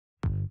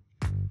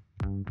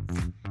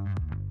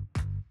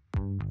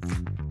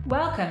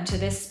Welcome to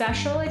this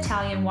special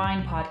Italian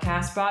wine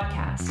podcast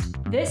broadcast.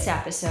 This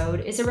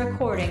episode is a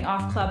recording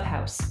off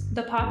Clubhouse,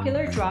 the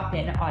popular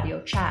drop-in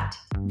audio chat.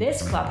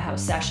 This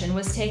Clubhouse session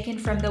was taken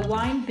from the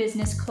Wine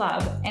Business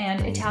Club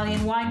and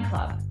Italian Wine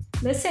Club.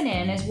 Listen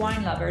in as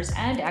wine lovers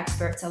and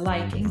experts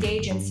alike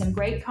engage in some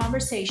great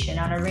conversation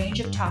on a range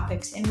of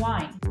topics in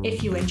wine.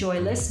 If you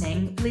enjoy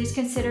listening, please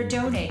consider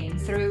donating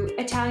through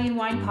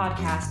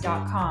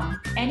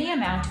ItalianWinepodcast.com. Any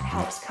amount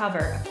helps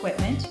cover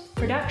equipment,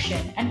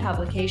 production, and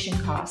publication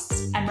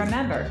costs. And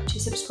remember to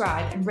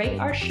subscribe and rate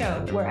our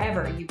show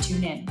wherever you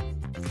tune in.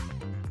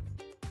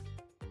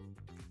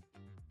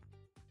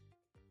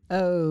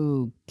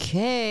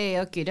 Okay,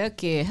 okie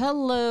dokie.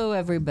 Hello,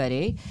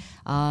 everybody.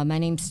 My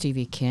name's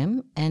Stevie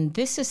Kim, and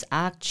this is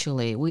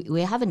actually,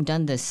 we haven't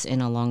done this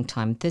in a long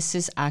time. This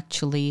is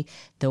actually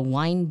the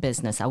wine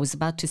business. I was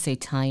about to say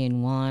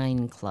Italian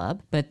Wine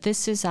Club, but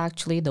this is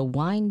actually the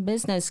Wine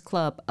Business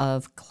Club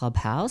of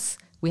Clubhouse.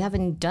 We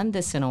haven't done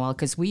this in a while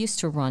because we used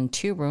to run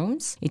 2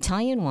 rooms,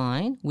 Italian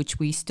wine, which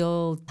we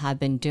still have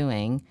been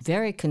doing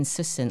very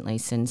consistently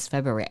since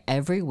February,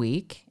 every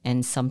week,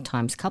 and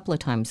sometimes a couple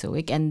of times a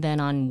week. And then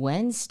on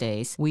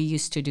Wednesdays, we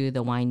used to do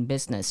the wine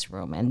business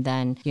room. And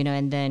then,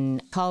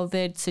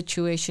 COVID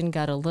situation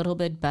got a little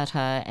bit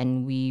better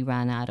and we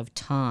ran out of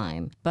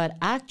time. But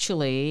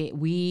actually,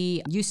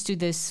 we used to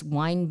do this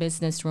wine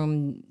business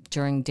room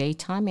during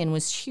daytime and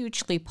was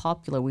hugely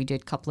popular. We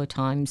did a couple of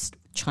times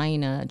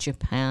China,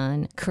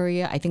 Japan,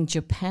 Korea. I think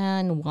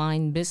Japan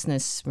Wine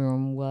Business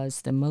Room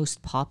was the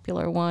most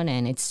popular one,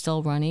 and it's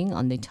still running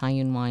on the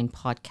Italian Wine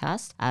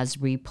Podcast as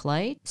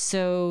replay.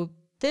 So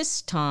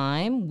this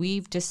time,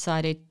 we've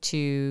decided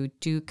to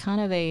do kind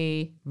of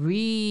a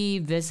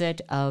revisit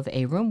of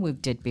a room we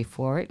did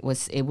before. It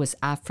was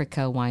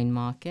Africa Wine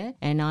Market.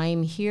 And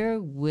I'm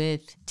here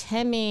with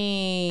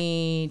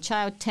Temi.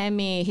 Ciao,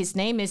 Temi. His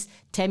name is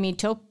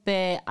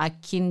Temitope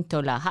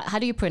Akintola. How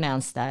do you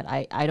pronounce that?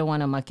 I don't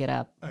want to muck it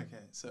up.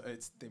 Okay, so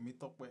it's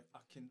Temitope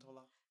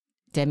Akintola.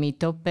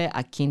 Temitope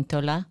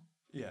Akintola?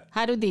 Yeah.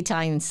 How do the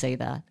Italians say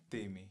that?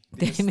 Temi.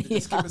 They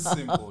just keep it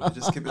simple. They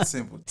just keep it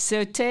simple.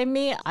 So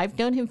Temi, I've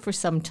known him for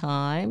some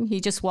time.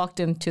 He just walked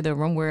into the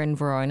room. We're in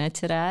Verona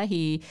today.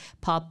 He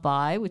popped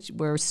by, which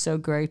we're so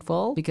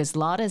grateful because a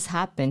lot has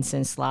happened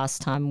since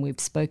last time we've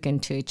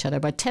spoken to each other.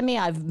 But Temi,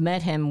 I've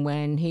met him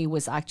when he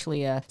was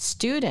actually a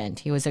student.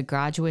 He was a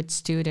graduate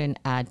student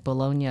at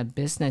Bologna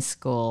Business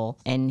School.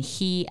 And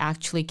he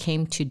actually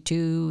came to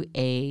do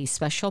a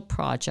special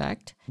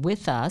project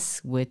with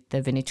us, with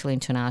the Vinitaly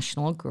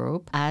International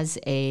Group, as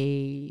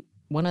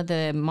one of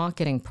the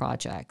marketing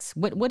projects.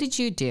 What did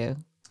you do?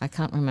 I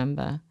can't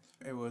remember.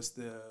 It was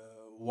the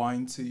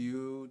Wine to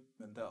You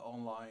and the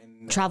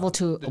online... Travel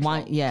to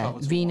Wine,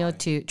 Vino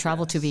to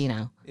Travel to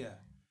Vino. Yeah,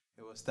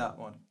 it was that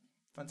one.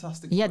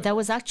 Fantastic. Yeah, that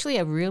was actually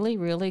a really,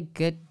 really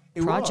good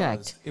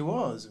project. It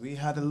was. We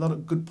had a lot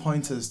of good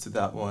pointers to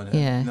that one.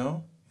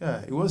 Yeah.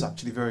 Yeah, it was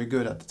actually very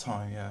good at the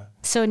time, yeah.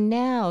 So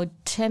now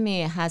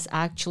Temi has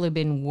actually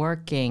been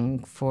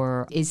working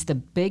is the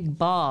big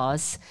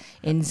boss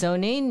in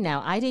Zonin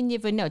now. I didn't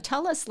even know.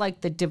 Tell us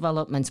the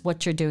developments,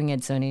 what you're doing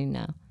at Zonin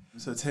now.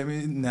 So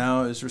Temi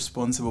now is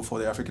responsible for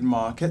the African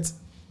market,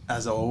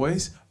 as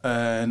always,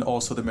 and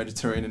also the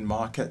Mediterranean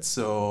market.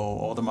 So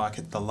all the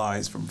market that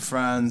lies from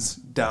France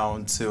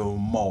down to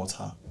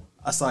Malta,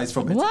 aside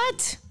from Italy.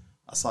 What?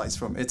 Aside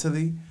from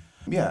Italy.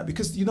 Yeah,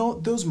 because,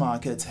 those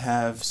markets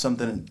have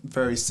something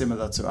very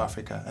similar to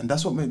Africa, and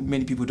that's what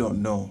many people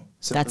don't know.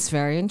 So that's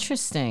very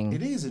interesting.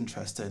 It is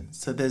interesting.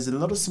 So there's a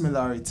lot of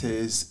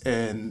similarities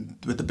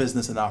with the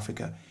business in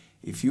Africa.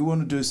 If you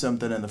want to do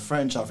something in the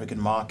French African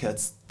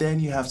markets,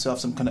 then you have to have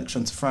some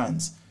connection to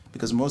France,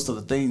 because most of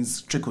the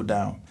things trickle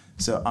down.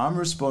 So I'm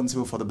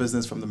responsible for the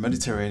business from the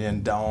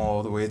Mediterranean down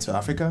all the way to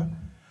Africa.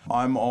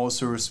 I'm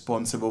also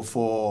responsible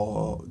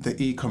for the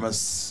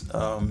e-commerce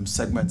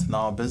segment in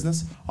our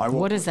business.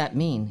 What does that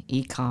mean,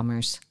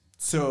 e-commerce?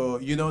 So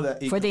you know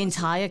that... For the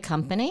entire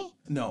company?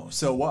 No.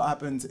 So what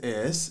happens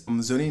is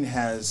Zonin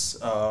has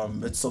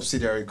its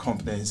subsidiary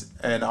companies,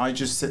 and I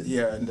just sit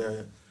here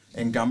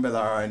in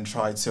Gambella and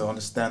try to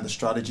understand the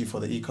strategy for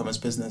the e-commerce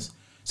business.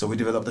 So we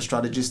develop the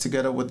strategies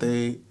together with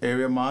the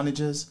area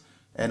managers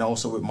and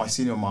also with my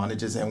senior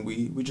managers, and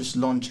we just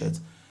launch it.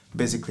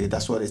 Basically,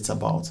 that's what it's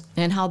about.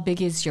 And how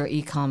big is your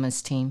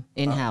e-commerce team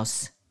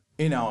in-house?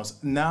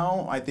 In-house.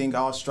 Now, I think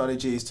our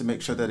strategy is to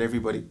make sure that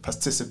everybody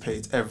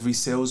participates, every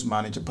sales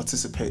manager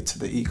participates to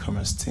the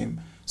e-commerce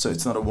team. So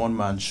it's not a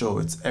one-man show,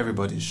 it's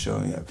everybody's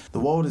show. Yeah. The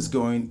world is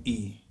going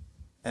E,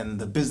 and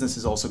the business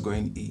is also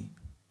going E.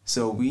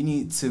 So we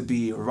need to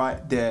be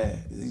right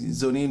there.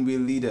 Zonin, we're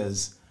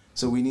leaders.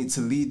 So we need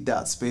to lead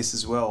that space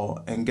as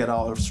well and get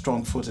our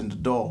strong foot in the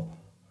door.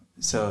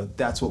 So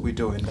that's what we're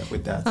doing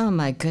with that. Oh,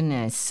 my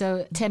goodness.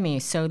 So,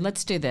 Temi,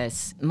 let's do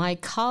this. My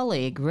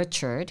colleague,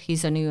 Richard,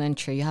 he's a new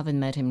entry. You haven't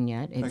met him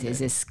yet. He's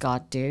a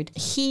Scott dude.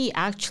 He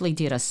actually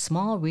did a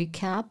small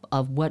recap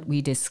of what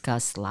we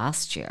discussed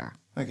last year.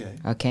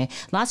 Okay.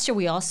 Last year,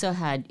 we also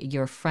had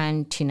your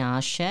friend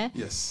Tinashe.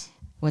 Yes.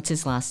 What's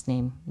his last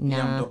name?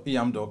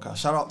 Yamdoka.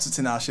 Shout out to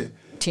Tinashe.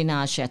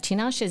 Tinashe.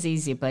 Tinashe is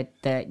easy, but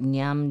the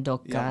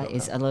Nyamdoka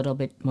is a little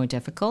bit more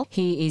difficult.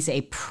 He is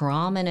a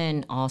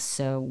prominent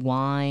also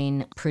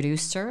wine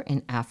producer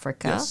in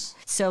Africa. Yes.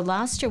 So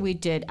last year we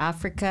did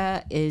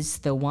Africa is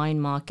the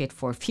wine market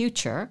for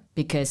future,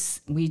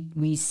 because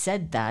we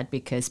said that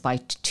because by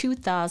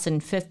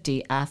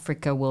 2050,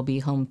 Africa will be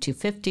home to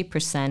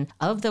 50%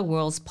 of the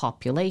world's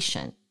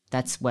population.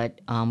 That's what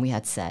we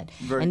had said.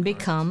 Very correct.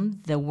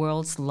 Become the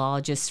world's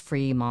largest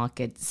free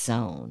market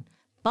zone.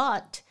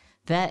 But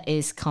there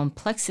is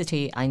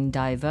complexity and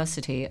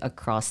diversity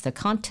across the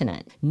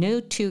continent.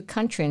 No two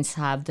countries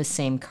have the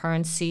same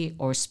currency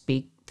or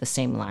speak the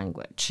same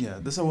language. Yeah,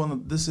 this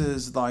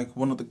is like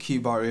one of the key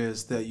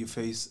barriers that you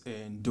face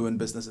in doing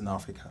business in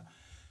Africa.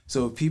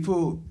 So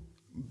people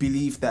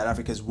believe that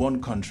Africa is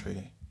one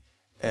country,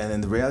 and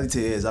then the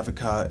reality is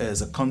Africa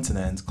is a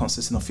continent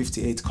consisting of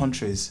 58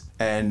 countries,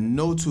 and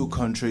no two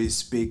countries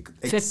speak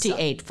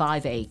 58.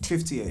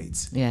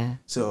 58. Yeah.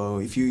 So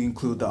if you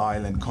include the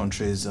island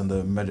countries and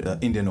the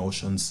Indian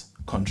Oceans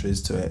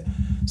countries to it,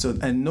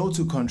 and no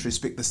two countries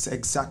speak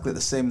exactly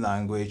the same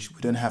language.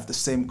 We don't have the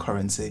same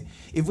currency.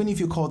 Even if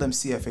you call them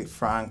CFA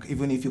franc,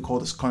 even if you call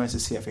this currency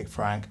CFA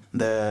franc,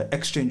 the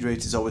exchange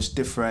rate is always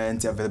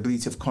different. The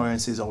availability of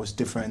currency is always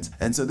different.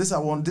 And so this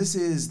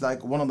is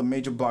like one of the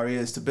major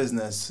barriers to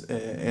business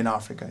in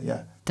Africa.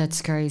 Yeah.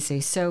 That's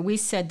crazy. So we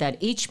said that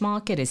each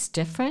market is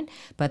different,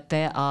 but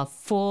there are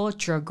 4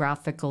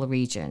 geographical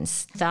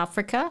regions. South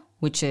Africa,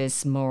 which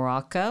is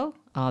Morocco,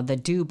 the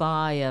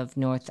Dubai of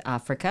North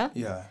Africa,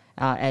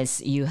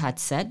 as you had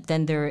said.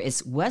 Then there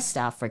is West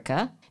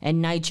Africa,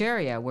 and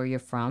Nigeria, where you're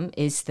from,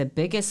 is the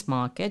biggest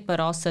market, but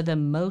also the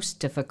most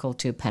difficult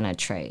to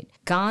penetrate.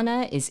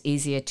 Ghana is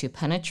easier to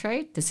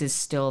penetrate. This is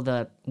still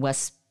the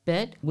West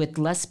bit with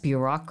less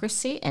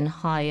bureaucracy and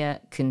higher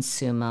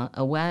consumer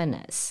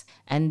awareness.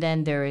 And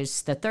then there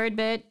is the third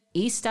bit,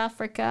 East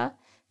Africa.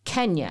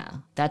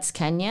 Kenya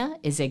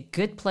is a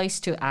good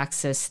place to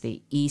access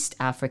the East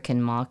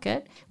African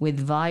market with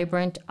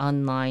vibrant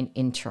online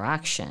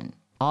interaction.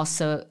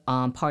 Also,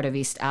 part of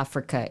East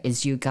Africa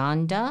is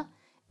Uganda,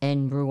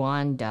 and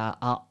Rwanda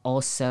are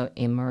also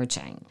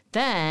emerging.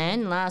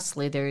 Then,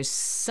 lastly, there's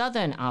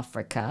Southern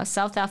Africa.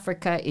 South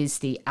Africa is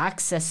the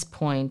access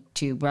point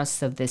to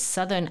rest of the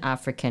Southern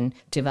African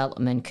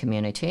development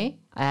community,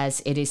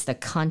 as it is the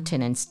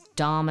continent's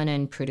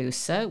dominant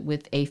producer,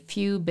 with a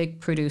few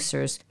big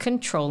producers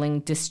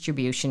controlling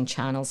distribution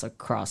channels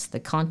across the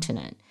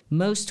continent.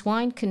 Most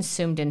wine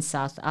consumed in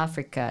South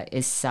Africa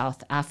is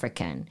South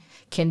African.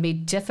 Can be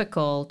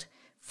difficult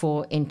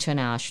for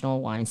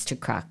international wines to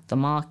crack the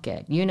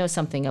market. You know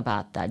something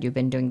about that. You've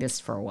been doing this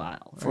for a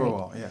while, right? For a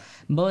while, yeah.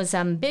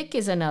 Mozambique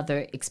is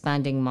another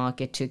expanding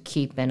market to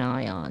keep an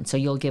eye on. So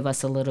you'll give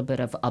us a little bit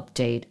of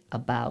update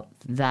about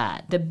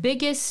that. The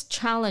biggest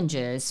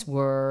challenges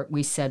were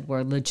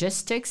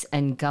logistics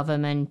and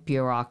government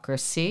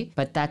bureaucracy,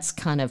 but that's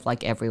kind of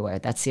like everywhere.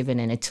 That's even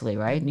in Italy,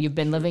 right? You've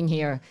been living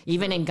here,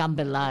 even in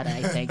Gambellata,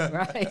 I think,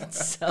 right?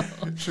 So,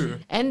 true.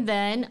 And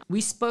then we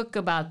spoke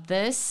about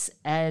this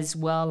as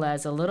well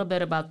as a little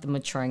bit about the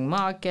maturing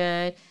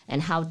market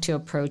and how to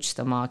approach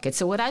the market.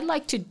 So what I'd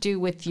like to do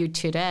with you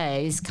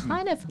today is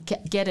kind of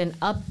get an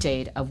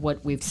update of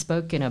what we've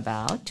spoken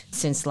about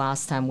since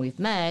last time we've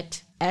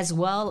met, as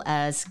well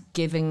as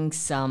giving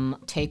some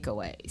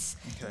takeaways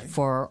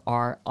for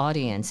our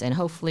audience. And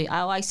hopefully,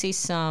 I see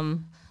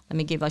some. Let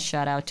me give a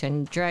shout out to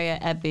Andrea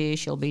Ebby.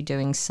 She'll be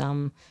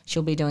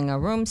doing a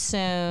room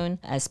soon,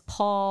 as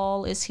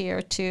Paul is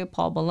here too,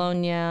 Paul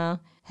Bologna.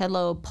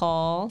 Hello,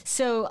 Paul.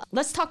 So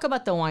let's talk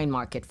about the wine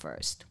market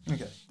first.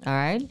 Okay. All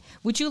right.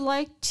 Would you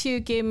like to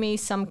give me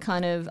some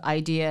kind of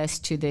idea as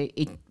to the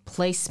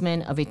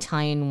placement of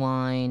Italian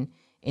wine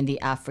in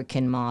the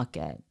African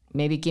market?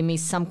 Maybe give me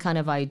some kind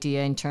of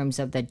idea in terms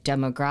of the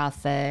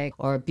demographic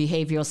or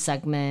behavioral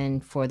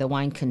segment for the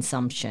wine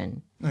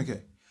consumption.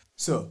 Okay.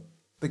 So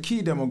the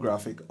key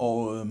demographic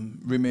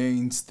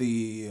remains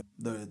the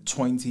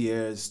 20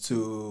 years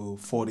to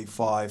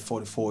 45,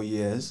 44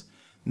 years.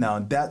 Now,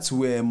 that's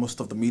where most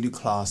of the middle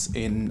class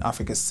in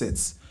Africa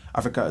sits.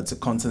 Africa is a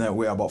continent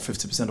where about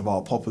 50% of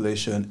our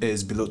population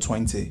is below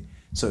 20.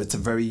 So it's a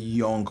very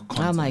young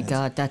continent. Oh my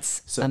God,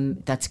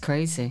 that's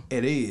crazy.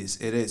 It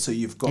is. So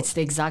you've got... It's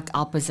the exact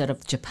opposite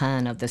of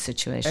Japan, of the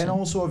situation. And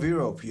also of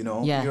Europe, you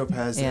know. Yeah. Europe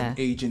has an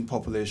aging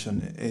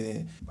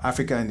population.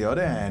 Africa, on the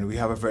other hand, we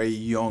have a very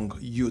young,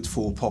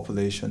 youthful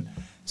population.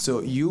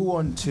 So you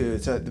want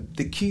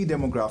the key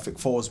demographic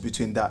falls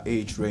between that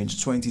age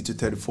range, 20 to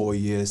 34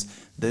 years.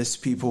 These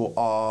people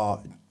are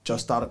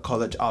just out of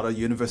college, out of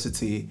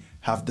university,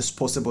 have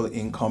disposable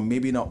income,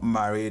 maybe not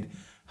married,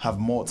 have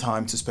more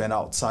time to spend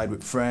outside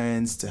with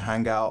friends, to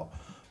hang out.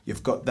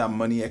 You've got that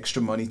money,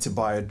 extra money to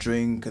buy a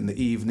drink in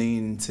the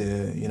evening,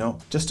 to,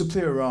 just to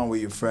play around with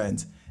your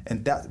friends.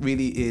 And that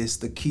really is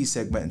the key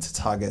segment to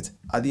target.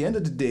 At the end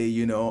of the day,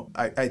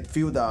 I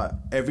feel that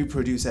every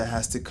producer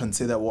has to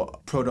consider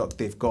what product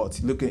they've got.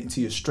 Look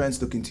into your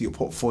strengths, look into your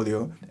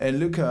portfolio, and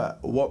look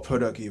at what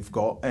product you've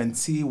got and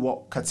see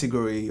what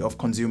category of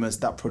consumers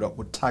that product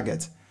would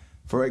target.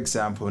 For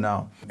example,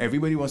 now,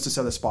 everybody wants to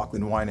sell a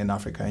sparkling wine in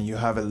Africa, and you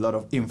have a lot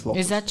of influx.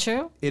 Is that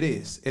true? It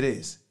is.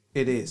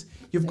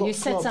 You've got You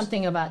said clubs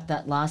something about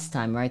that last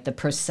time, right? The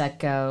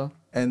Prosecco.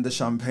 and the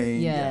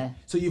champagne. Yeah.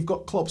 So you've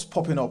got clubs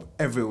popping up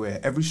everywhere.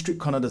 Every street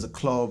corner there's a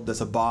club,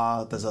 there's a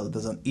bar, there's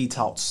an eat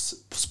out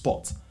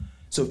spot.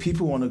 So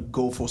people want to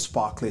go for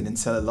sparkling and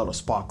sell a lot of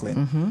sparkling.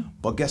 Mm-hmm.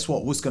 But guess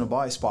what? Who's going to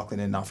buy sparkling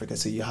in Africa?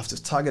 So you have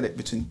to target it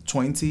between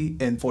 20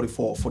 and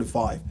 44,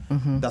 45.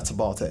 Mm-hmm. That's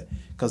about it.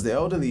 Because the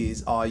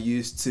elderlies are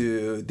used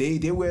to, they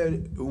were,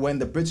 when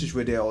the British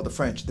were there or the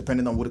French,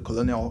 depending on what the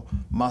colonial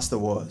master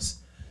was.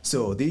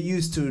 So they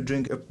used to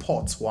drink a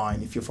pot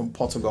wine. If you're from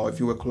Portugal, if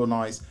you were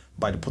colonized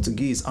by the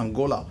Portuguese,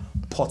 Angola,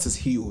 pot is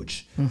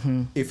huge.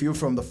 Mm-hmm. If you're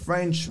from the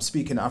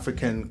French-speaking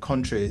African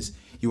countries,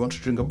 you want to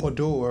drink a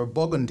Bordeaux or a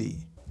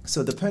Burgundy.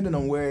 So depending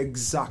on where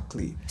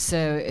exactly.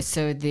 So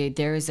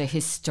there is a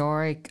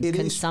historic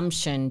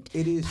consumption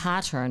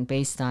pattern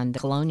based on the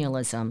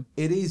colonialism.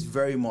 It is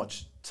very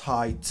much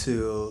tied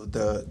to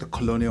the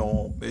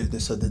colonial,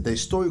 so the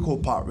historical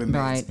part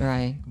remains.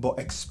 Right. But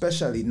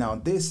especially now,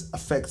 this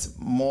affects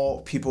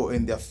more people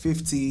in their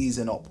 50s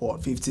and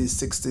upward, 50s,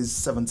 60s,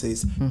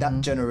 70s,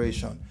 that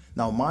generation.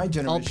 Now, my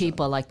generation. Old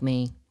people like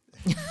me.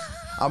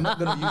 I'm not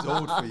going to use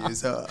old for you,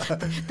 so.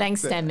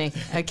 Thanks, Temi.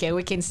 Okay,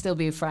 we can still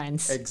be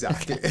friends.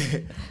 Exactly.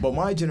 Okay. But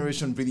my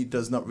generation really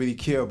does not really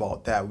care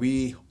about that.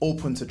 We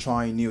open to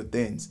trying new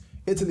things.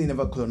 Italy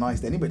never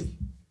colonized anybody.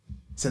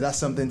 So that's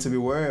something to be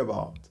worried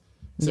about.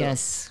 So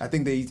yes. I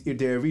think the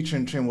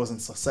Eritrean thing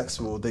wasn't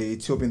successful. The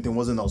Ethiopian thing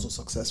wasn't also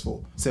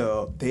successful.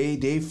 So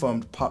they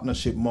formed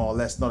partnership more or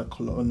less, not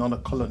a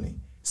colony.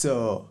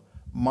 So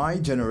my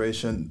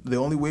generation, the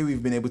only way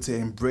we've been able to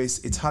embrace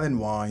Italian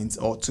wines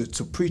or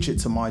to preach it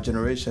to my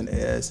generation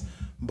is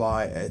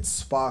by it's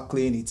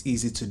sparkling, it's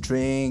easy to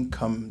drink,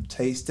 come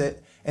taste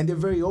it. And they're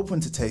very open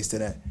to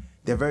tasting it.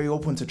 They're very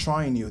open to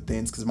trying new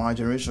things because my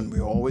generation, we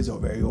always are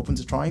very open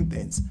to trying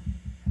things.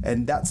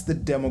 And that's the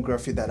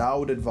demographic that I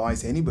would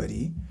advise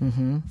anybody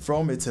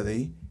from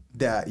Italy,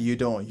 that you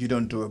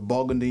don't do a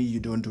Burgundy,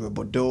 you don't do a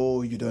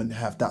Bordeaux, you don't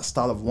have that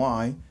style of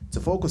wine to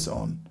focus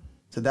on.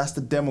 So that's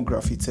the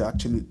demographic to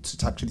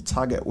actually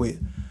target with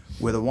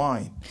a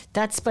wine.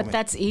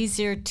 That's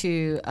easier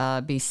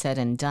to be said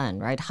and done,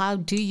 right? How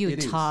do you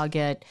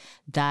target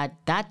that?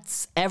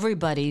 That's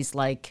everybody's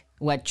like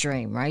wet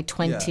dream, right?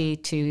 20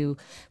 to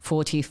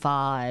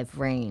 45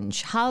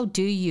 range. How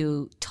do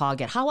you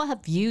target? How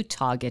have you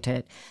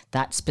targeted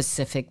that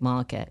specific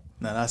market?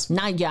 No, that's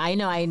I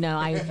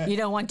know. You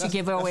don't want to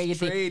give away your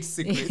trade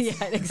secrets.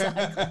 Yeah,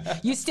 exactly.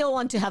 You still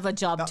want to have a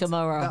job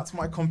tomorrow. That's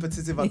my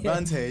competitive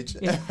advantage.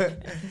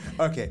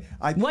 Okay.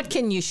 What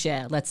can you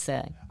share? Let's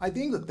say. I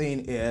think the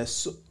thing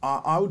is,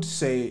 I would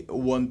say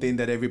one thing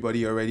that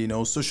everybody already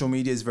knows: social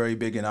media is very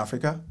big in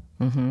Africa.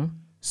 Mm-hmm.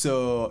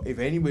 So if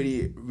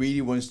anybody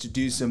really wants to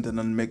do something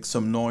and make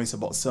some noise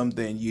about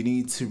something, you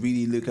need to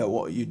really look at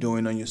what you're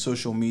doing on your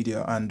social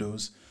media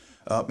handles.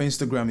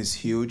 Instagram is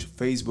huge.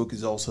 Facebook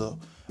is also.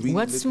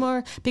 What's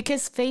more,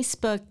 because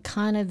Facebook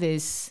kind of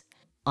is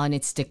on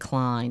its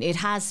decline. It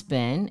has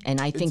been, and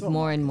I think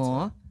more and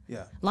more.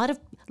 Yeah. A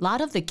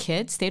lot of the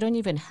kids, they don't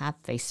even have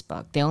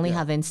Facebook. They only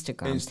have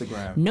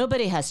Instagram.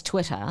 Nobody has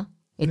Twitter.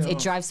 It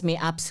drives me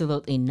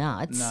absolutely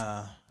nuts.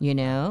 Nah. You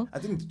know? I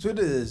think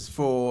Twitter is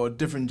for a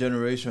different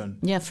generation.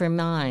 Yeah, for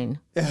mine.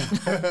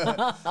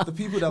 The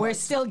people that We're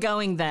still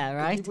going there,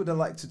 right? The people that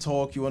like to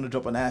talk, you want to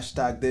drop an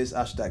hashtag this,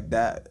 hashtag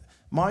that.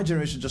 My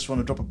generation just want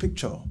to drop a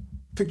picture.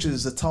 Picture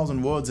is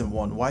 1,000 words in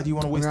one. Why do you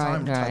want to waste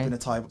time typing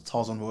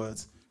 1,000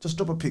 words? Just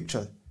drop a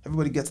picture.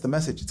 Everybody gets the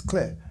message. It's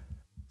clear.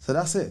 So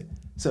that's it.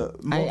 So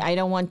I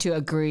don't want to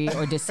agree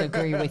or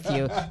disagree with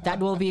you. That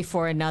will be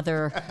for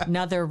another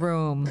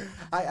room.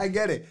 I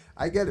get it.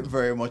 I get it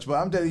very much. But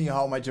I'm telling you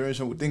how my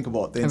generation would think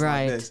about things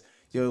like this.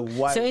 So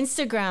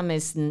Instagram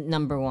is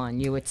number one,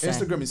 you would say.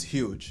 Instagram is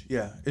huge.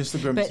 Yeah,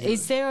 Instagram. But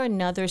is there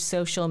another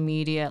social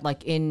media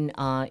like in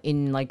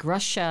like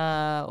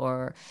Russia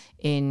or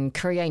in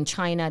Korea, in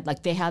China,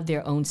 like they have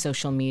their own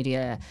social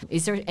media?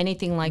 Is there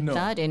anything like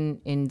that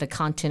in the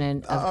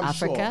continent of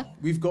Africa? Sure.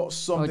 We've got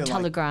something or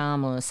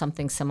Telegram or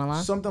something similar.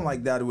 Something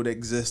like that would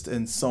exist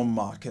in some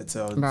markets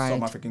or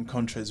some African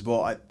countries,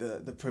 but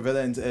the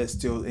prevalence is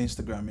still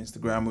Instagram.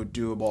 Instagram would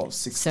do about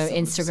 60%. So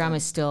Instagram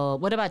is still.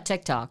 What about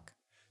TikTok?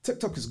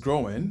 TikTok is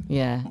growing.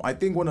 Yeah. I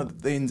think one of the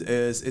things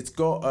is it's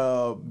got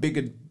a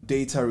bigger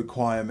data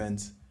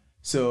requirement.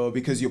 So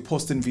because you're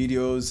posting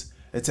videos,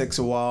 it takes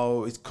a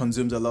while. It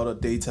consumes a lot of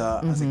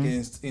data as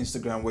against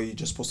Instagram, where you're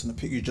just posting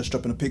you're just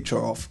dropping a picture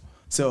off.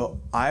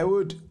 So I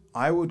would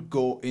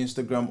go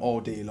Instagram all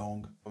day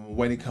long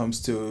when it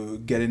comes to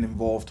getting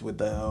involved with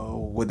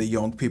the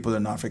young people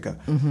in Africa.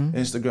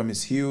 Instagram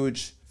is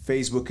huge.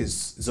 Facebook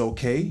is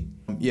okay.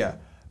 Yeah.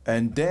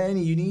 And then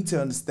you need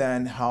to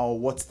understand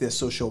what's their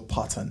social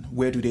pattern.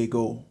 Where do they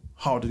go?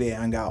 How do they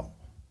hang out?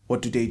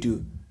 What do they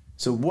do?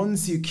 So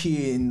once you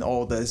key in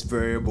all those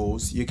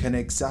variables, you can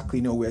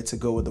exactly know where to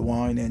go with the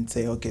wine and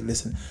say, okay,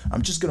 listen,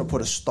 I'm just going to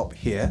put a stop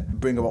here,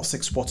 bring about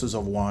 6 bottles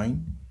of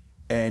wine,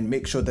 and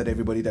make sure that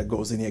everybody that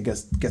goes in here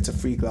gets a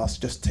free glass,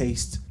 just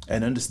taste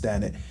and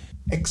understand it.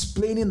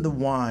 Explaining the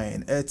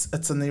wine,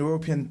 it's an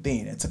European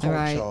thing, it's a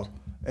culture. Right.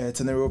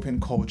 It's an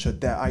European culture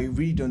that I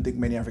really don't think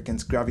many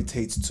Africans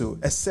gravitate to,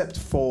 except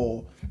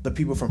for the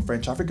people from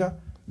French Africa,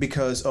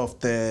 because of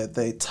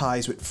the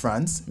ties with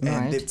France,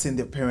 and they've seen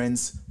their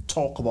parents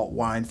talk about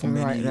wine for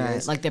many years.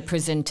 Right. Like the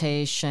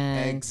presentation.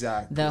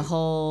 Exactly. The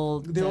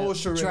whole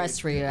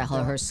dress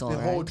rehearsal. The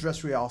whole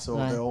dress rehearsal,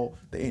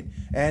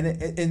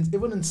 and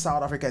even in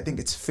South Africa, I think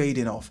it's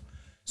fading off.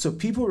 So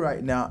people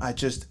right now are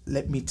just,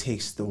 let me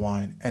taste the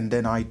wine, and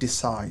then I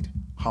decide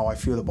how I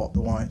feel about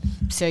the wine.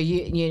 So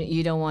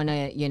you don't want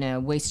to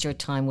waste your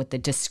time with the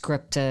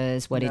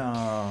descriptors,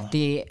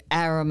 the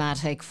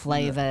aromatic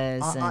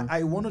flavors. No.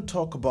 I want to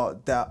talk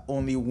about that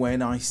only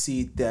when I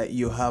see that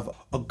you have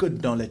a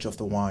good knowledge of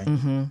the wine.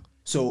 Mm-hmm.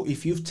 So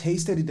if you've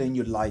tasted it and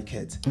you like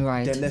it,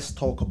 then let's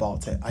talk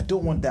about it. I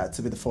don't want that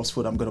to be the first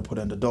food I'm going to put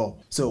on the door.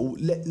 So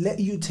let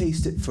you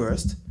taste it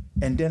first,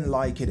 and then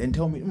like it and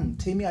tell me,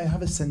 Tammy, I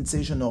have a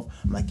sensation of,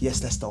 I'm like,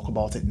 yes, let's talk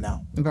about it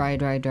now. Right.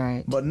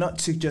 But not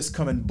to just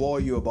come and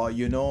bore you about,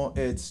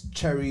 it's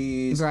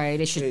cherries,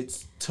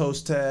 it's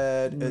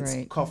toasted, it's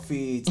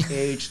coffee, it's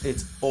aged,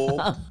 it's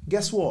old.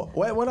 Guess what?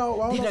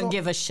 You don't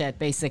give a shit,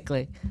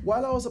 basically.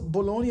 While I was at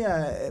Bologna,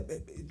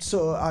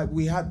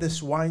 we had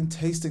this wine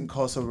tasting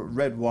course of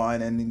red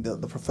wine, and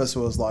the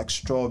professor was like,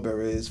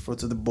 strawberries,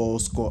 frutti di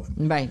bosco.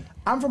 Right.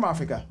 I'm from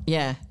Africa.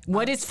 Yeah.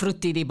 What is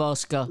frutti di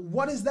bosco?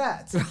 What is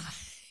that?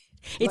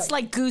 It's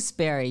like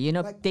gooseberry,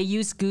 they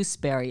use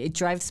gooseberry. It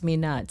drives me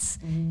nuts.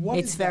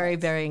 It's very,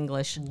 very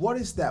English. What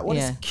is that? What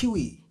is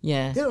kiwi?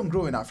 Yeah. They don't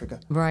grow in Africa.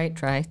 Right.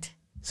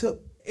 So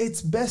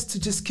it's best to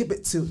just keep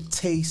it to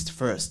taste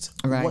first.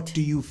 Right. What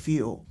do you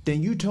feel?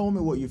 Then you tell me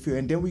what you feel,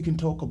 and then we can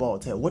talk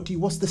about it.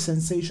 What's the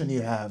sensation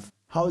you have?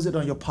 How is it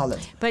on your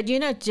palate? But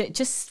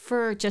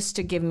just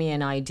to give me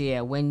an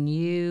idea, when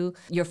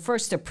your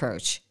first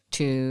approach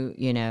to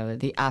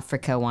the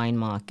Africa wine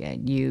market,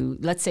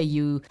 let's say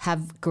you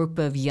have a group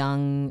of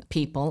young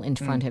people in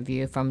front of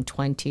you from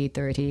 20s,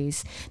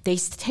 30s, they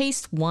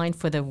taste wine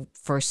for the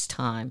first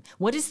time.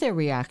 What is their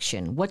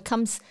reaction? What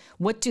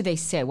do they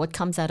say? What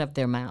comes out of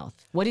their mouth?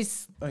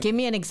 Give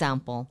me an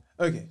example.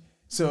 Okay.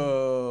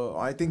 So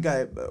I think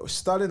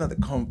starting at the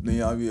company,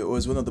 it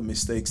was one of the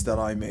mistakes that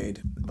I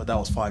made, but that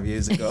was 5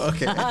 years ago.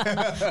 Okay.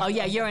 Oh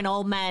yeah, you're an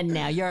old man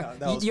now.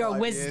 You're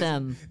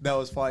wisdom. That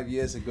was 5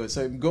 years ago.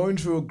 So I'm going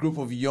through a group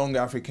of young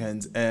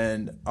Africans,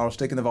 and I was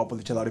taking about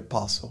Policella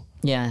Paso.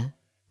 Yeah.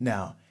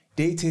 Now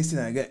they tasted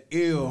it and I go,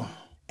 ew.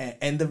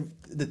 And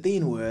the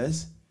thing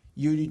was,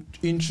 you're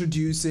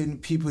introducing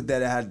people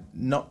that had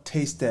not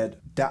tasted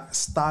that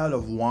style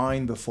of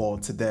wine before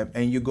to them,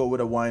 and you go with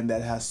a wine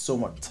that has so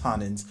much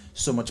tannins,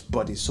 so much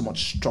body, so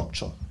much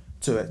structure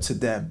to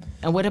them.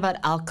 And what about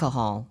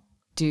alcohol?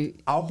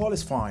 Alcohol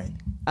is fine.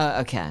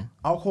 Okay.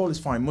 Alcohol is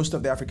fine. Most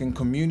of the African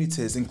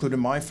communities, including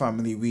my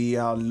family, we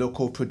are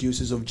local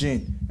producers of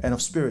gin and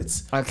of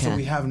spirits. Okay. So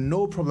we have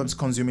no problems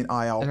consuming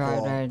high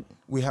alcohol. Right.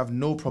 We have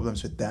no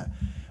problems with that.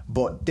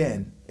 But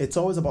then it's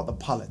always about the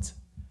palate.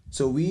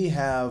 So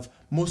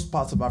most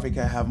parts of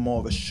Africa have more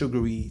of a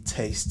sugary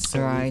taste. So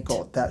we've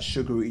got that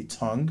sugary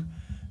tongue.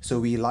 So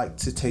we like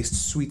to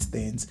taste sweet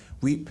things.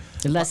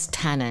 Less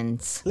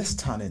tannins.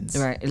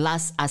 Right.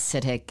 Less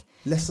acidic.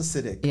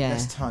 Yeah.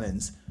 Less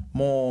tannins.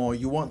 More,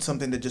 you want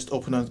something that just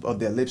opens up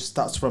their lips,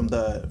 starts from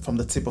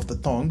the tip of the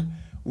tongue,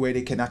 where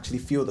they can actually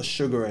feel the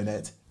sugar in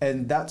it.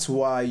 And that's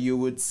why you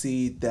would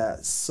see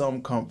that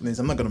some companies,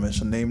 I'm not going to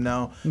mention name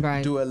now,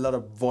 do a lot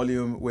of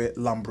volume with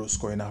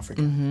Lambrusco in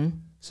Africa. Mm-hmm.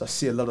 So I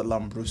see a lot of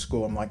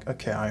Lambrusco. I'm like,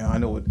 okay, I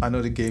know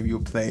the game you're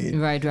playing.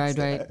 Right.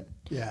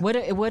 Yeah. What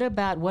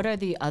are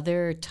the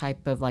other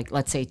type of, like,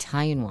 let's say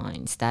Italian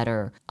wines that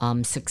are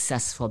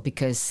successful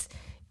because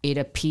it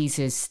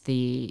appeases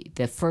the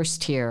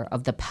first tier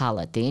of the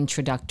palate, the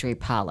introductory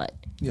palate?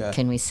 Yeah.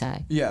 Can we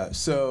say? Yeah.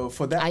 So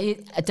for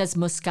that, does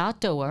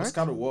Moscato work?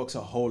 Moscato works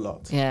a whole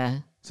lot.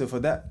 Yeah. So for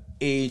that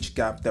age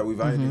gap that we've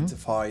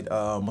identified,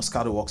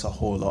 Moscato works a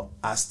whole lot.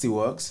 Asti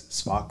works,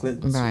 sparkling,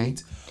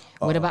 sweet.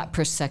 What about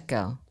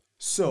Prosecco?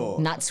 So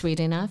not sweet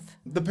enough?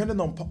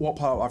 Depending on what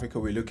part of Africa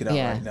we're looking at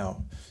right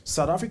now.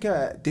 South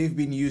Africa, they've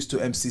been used to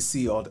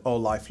MCC all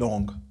life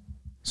long.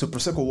 So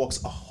Prosecco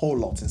works a whole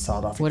lot in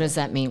South Africa. What does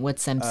that mean?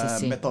 What's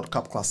MCC? Method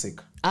Cap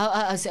Classic.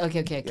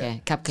 Okay. Yeah.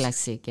 Cap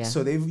Classic, yeah.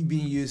 So they've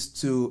been used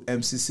to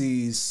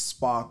MCC's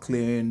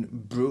sparkling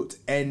brut,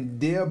 and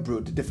their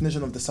brut, the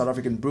definition of the South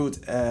African brut,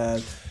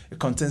 it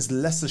contains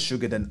lesser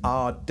sugar than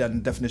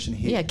definition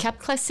here. Yeah, Cap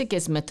Classic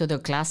is Metodo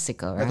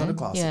Classico, right? Metodo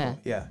Classico,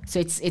 yeah. So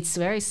it's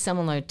very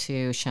similar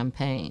to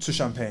Champagne.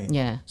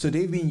 Yeah. So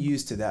they've been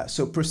used to that.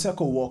 So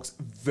Prosecco works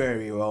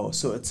very well.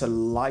 So it's a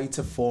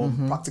lighter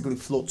form, practically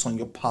floats on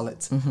your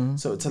palate. Mm-hmm.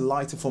 So it's a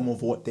lighter form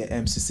of what their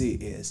MCC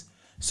is.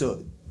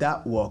 So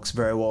that works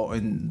very well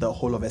in the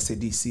whole of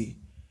SADC.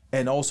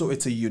 And also,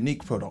 it's a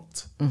unique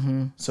product.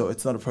 So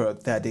it's not a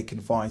product that they can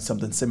find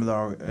something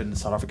similar in the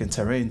South African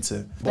terrain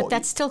to. But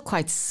that's still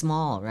quite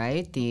small,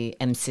 right? The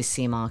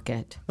MCC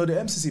market. No, the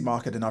MCC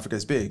market in Africa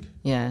is big.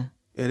 Yeah.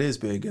 It is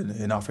big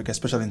in Africa,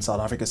 especially in South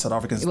Africa. South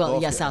Africans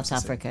love their South MCC.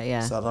 Africa,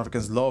 yeah. South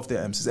Africans love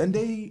their MCC. And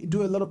they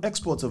do a lot of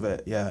exports of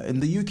it, yeah. In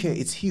the UK,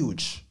 it's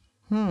huge.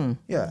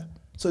 Yeah.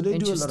 So they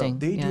do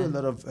a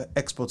lot of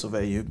exports of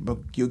it.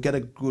 You get a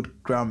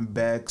good gram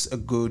bags, a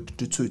good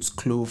to its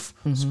clove,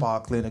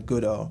 sparkling, a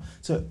good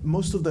so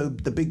most of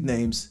the big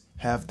names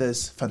have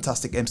this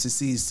fantastic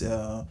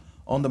MCCs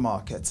on the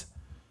market,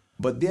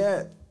 but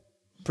their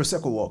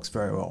Prosecco works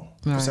very well.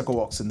 Right. Prosecco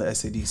works in the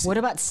SADC. What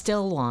about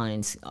still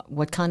wines?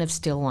 What kind of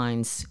still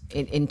wines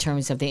in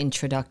terms of the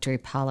introductory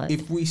palate?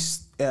 If we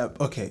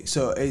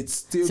so it's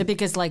still... So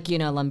because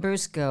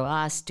Lambrusco,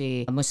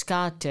 Asti,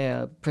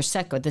 Moscato,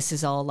 Prosecco, this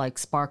is all like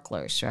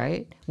sparklers,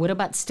 right? What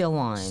about still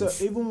wines? So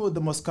even with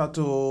the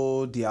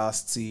Moscato di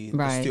Asti,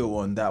 the still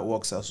one, that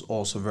works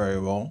also very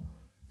well.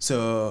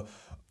 So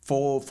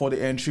for the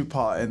entry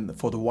part and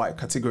for the white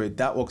category,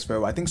 that works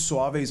very well. I think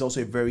Soave is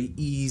also a very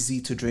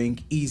easy to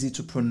drink, easy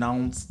to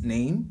pronounce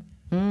name.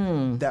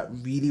 That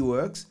really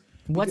works.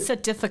 What's a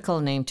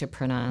difficult name to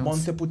pronounce?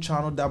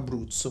 Montepulciano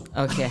d'Abruzzo.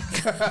 Okay.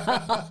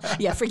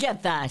 Yeah,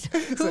 forget that.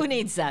 Who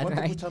needs that, right?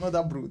 Montepulciano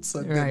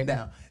d'Abruzzo. Right.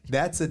 Now,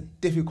 that's a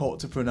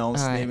difficult to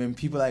pronounce name, and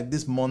people are like,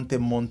 this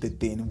Monte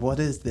thing, what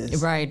is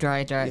this? Right,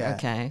 yeah.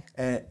 Okay.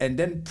 And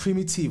then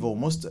Primitivo,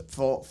 most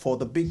for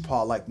the big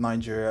part like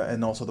Nigeria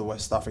and also the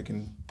West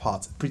African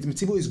parts,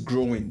 Primitivo is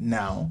growing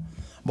now.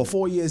 But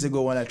 4 years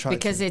ago when I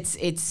tried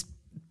it's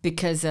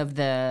because of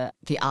the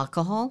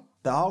alcohol?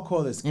 The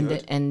alcohol is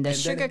good. And the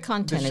sugar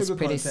content is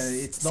pretty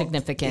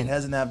significant. It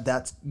doesn't have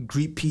that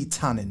grapey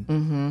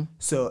tannin.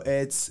 So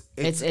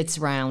it's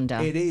rounder.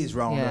 It is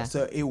rounder. Yeah.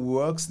 So it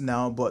works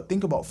now. But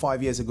think about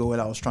 5 years ago when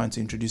I was trying to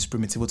introduce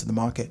Primitivo to the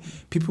market.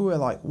 People were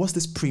like, what's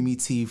this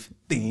primitive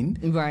thing?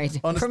 Right.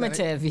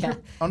 Primitive, yeah.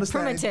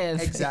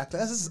 Primitive.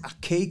 Exactly. This is a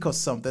cake or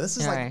something. This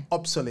is like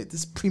obsolete. This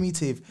is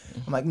primitive.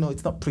 I'm like, no,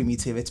 it's not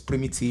primitive. It's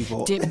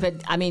primitivo.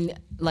 But I mean,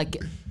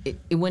 like,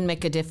 it wouldn't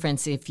make a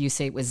difference if you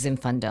say it was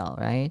Zinfandel,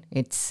 right?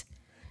 It's...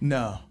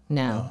 No.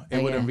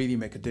 It wouldn't really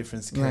make a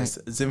difference because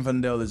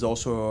Zinfandel is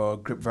also a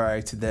grape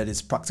variety that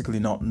is practically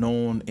not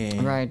known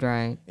in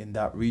in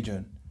that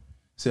region.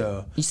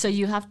 So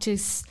you have to...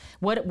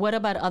 What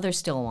about other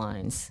still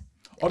wines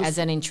as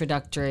an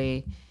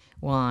introductory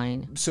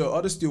wine? So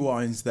other still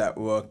wines that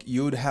work,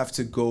 you'd have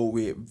to go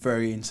with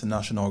very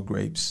international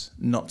grapes,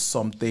 not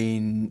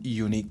something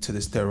unique to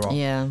this terroir.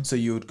 Yeah. So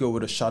you would go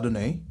with a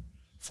Chardonnay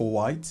for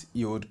white.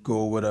 You would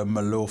go with a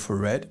Merlot for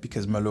red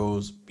because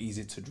Merlot's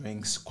easy to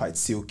drink, quite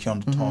silky on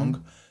the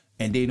tongue.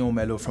 And they know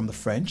Merlot from the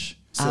French.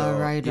 So,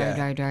 right.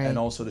 And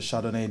also the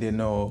Chardonnay, they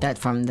know that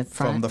from the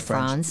French. From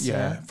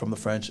the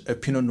French. A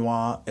Pinot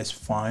Noir is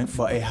fine,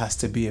 but it has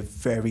to be a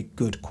very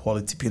good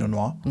quality Pinot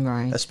Noir,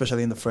 right?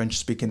 Especially in the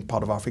French-speaking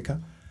part of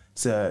Africa.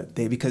 So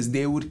because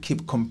they would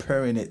keep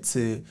comparing it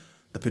to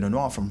the Pinot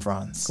Noir from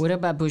France. What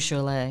about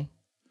Beaujolais,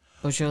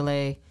 the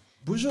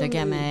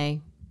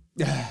Gamay?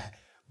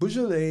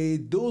 Beaujolais,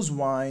 those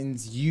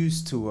wines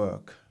used to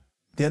work.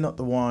 They're not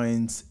the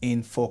wines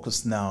in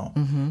focus now.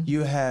 You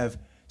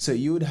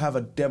would have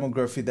a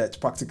demography that's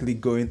practically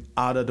going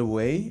out of the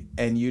way,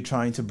 and you're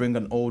trying to bring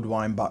an old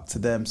wine back to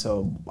them.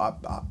 So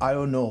I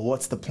don't know.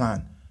 What's the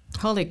plan?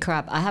 Holy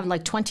crap! I have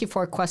like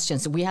 24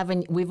 questions.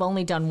 We've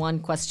only done one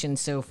question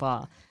so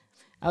far.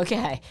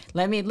 Okay,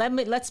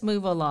 let's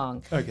move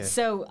along. Okay.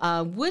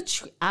 So,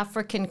 which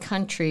African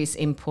countries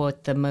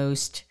import the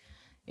most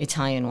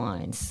Italian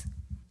wines?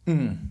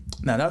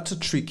 Now that's a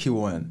tricky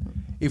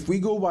one. If we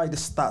go by the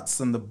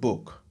stats in the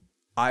book,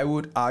 I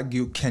would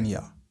argue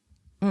Kenya.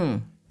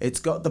 It's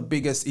got the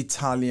biggest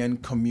Italian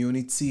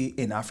community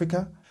in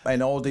Africa,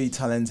 and all the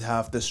Italians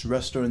have this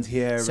restaurant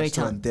here,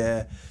 restaurant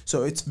there.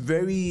 So it's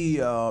very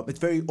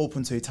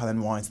open to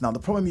Italian wines. Now the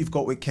problem you've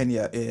got with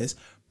Kenya is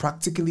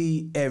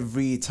practically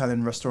every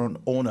Italian restaurant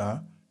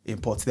owner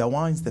imports their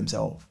wines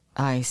themselves.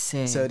 I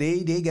see. So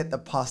they get the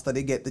pasta,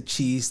 they get the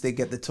cheese, they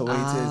get the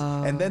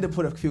tomatoes, and then they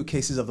put a few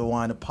cases of the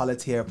wine, a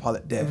pallet here, a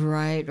pallet there.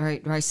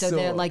 Right. So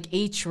they're like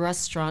each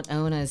restaurant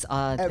owners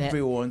are...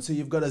 Everyone. So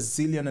you've got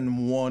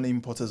 1,000,001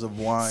 importers of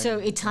wine. So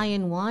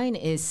Italian wine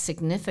is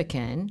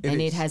significant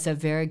it has a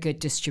very good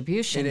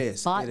distribution. It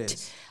is.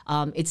 But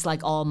it's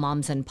like all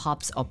moms and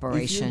pops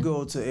operation. If you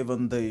go to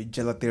even the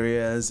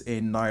gelaterias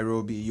in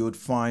Nairobi, you would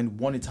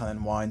find one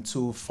Italian wine,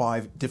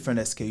 5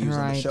 different SKUs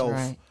on the shelf.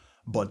 Right.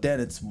 But then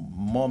it's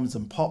moms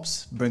and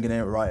pops bringing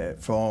it right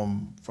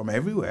from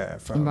everywhere.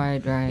 Right.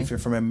 If you're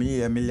from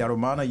Emilia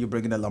Romagna, you're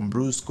bringing a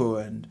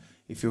Lambrusco, and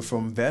if you're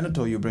from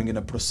Veneto, you're bringing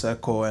a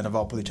Prosecco and a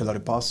Valpolicella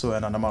Ripasso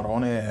and an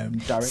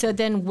Amarone. So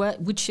then,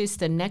 which is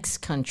the next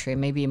country?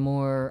 Maybe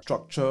more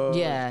structure.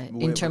 Yeah,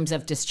 in terms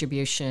of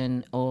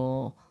distribution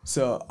or.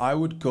 So I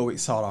would go with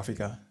South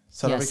Africa.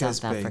 Africa is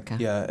South big. Africa.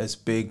 Yeah, it's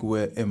big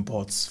with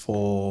imports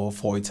for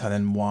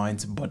Italian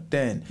wines. But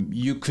then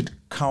you could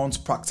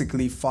count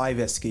practically 5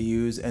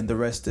 SKUs and the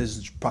rest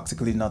is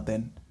practically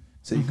nothing.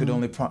 So you could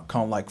only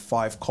count like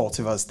 5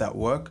 cultivars that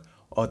work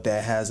or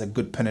that has a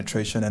good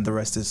penetration and the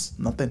rest is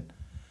nothing.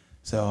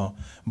 So,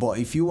 but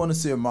if you want to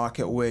see a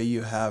market where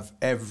you have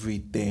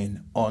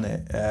everything on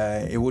it,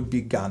 it would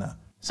be Ghana.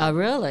 So Oh,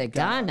 really?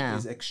 Ghana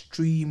is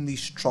extremely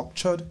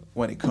structured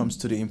when it comes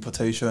to the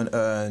importation,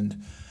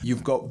 and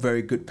you've got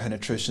very good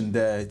penetration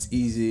there. It's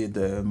easy.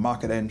 The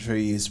market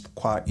entry is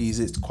quite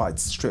easy. It's quite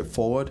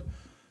straightforward.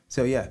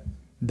 So yeah,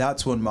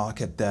 that's one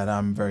market that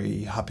I'm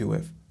very happy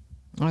with.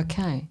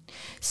 Okay.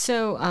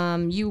 So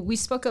we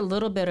spoke a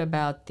little bit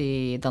about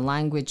the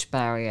language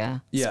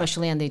barrier, Yeah.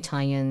 especially on the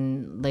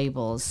Italian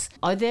labels.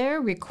 Are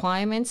there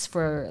requirements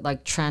for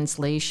like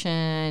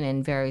translation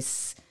in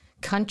various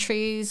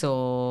countries,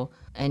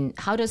 and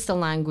how does the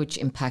language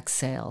impact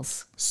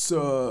sales?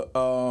 So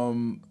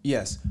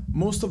yes,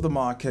 most of the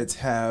markets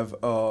have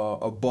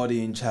a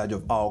body in charge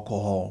of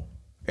alcohol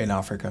in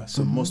Africa.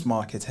 So most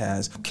markets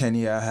has.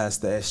 Kenya has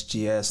the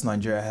SGS,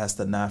 Nigeria has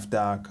the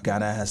NAFDAC,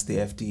 Ghana has the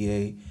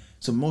FDA.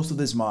 So most of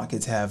these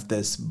markets have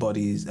this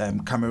bodies.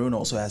 Cameroon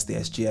also has the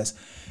SGS.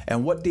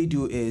 And what they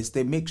do is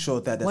they make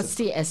sure that... What's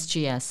the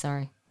SGS?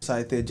 Sorry.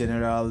 Societe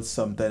Generale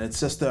something.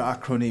 It's just the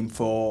acronym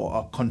for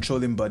a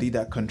controlling body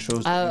that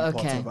controls the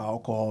imports of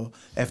alcohol.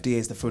 FDA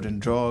is the Food and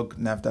Drug.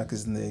 NAFDAC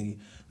is the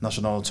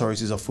National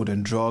Authorities of Food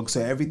and Drug. So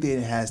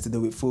everything has to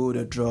do with food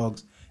or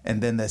drugs. And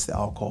then there's the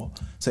alcohol.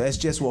 So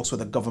SGS works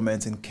with the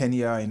government in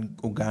Kenya, in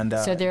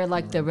Uganda. So they're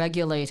like the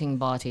regulating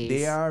bodies.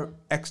 They are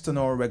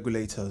external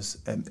regulators.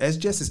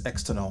 SGS is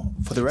external.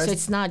 For the rest, So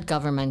it's not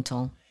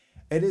governmental.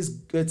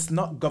 it's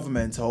not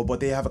governmental, but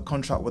they have a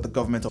contract with the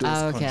government of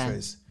those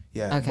countries.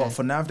 Yeah. Okay. But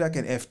for NAFDAC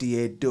and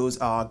FDA, those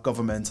are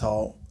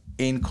governmental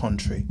in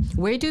country.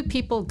 Where do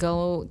people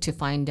go to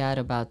find out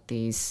about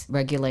these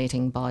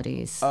regulating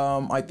bodies?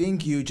 I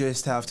think you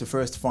just have to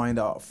first find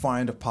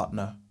a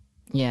partner.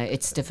 Yeah,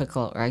 it's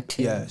difficult, right?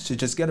 Yeah, so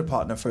just get a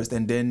partner first,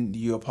 and then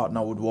your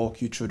partner would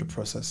walk you through the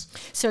process.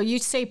 So you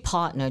say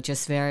partner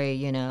just very,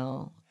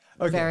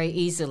 very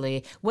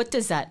easily. What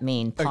does that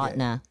mean,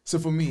 partner? Okay. So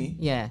for me,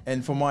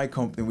 and for my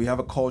company, we have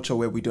a culture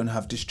where we don't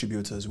have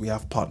distributors. We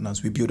have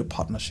partners. We build a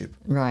partnership.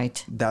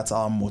 Right. That's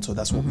our motto.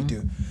 That's what we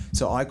do.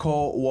 So I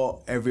call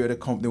what every other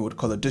company would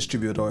call a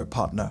distributor or a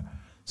partner.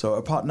 So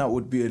a partner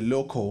would be a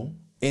local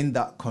in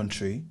that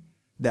country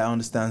that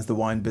understands the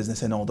wine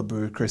business and all the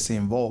bureaucracy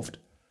involved.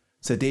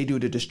 So they do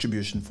the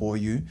distribution for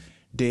you.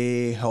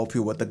 They help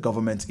you with the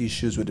government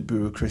issues, with the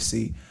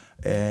bureaucracy.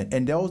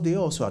 And they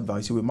also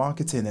advise you with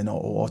marketing and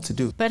what to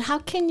do. But how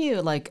can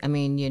you,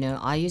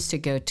 I used to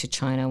go to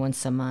China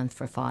once a month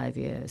for 5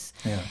 years.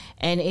 Yeah.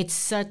 And it's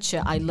such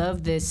I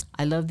love this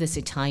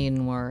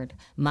Italian word,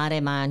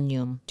 mare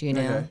magnum, do you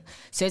know? Okay.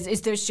 So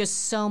there's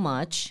just so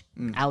much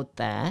out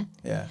there.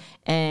 Yeah.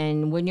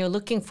 And when you're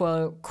looking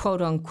for,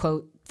 quote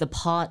unquote, the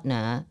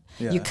partner,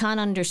 you can't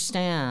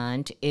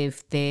understand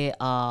if they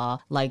are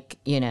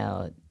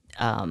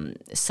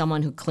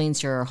someone who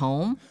cleans your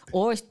home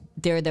or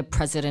they're the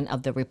president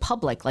of the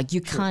republic. Like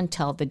you can't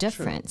tell the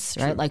difference,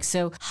 right? Like,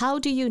 so how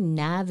do you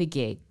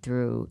navigate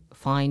through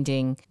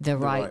finding the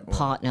right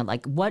partner?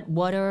 Like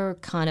what are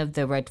kind of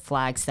the red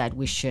flags that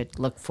we should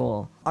look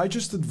for? I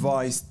just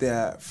advise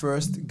that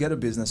first get a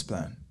business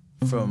plan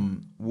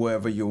from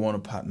whoever you want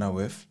to partner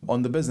with.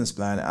 On the business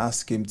plan,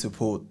 ask him to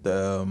put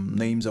the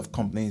names of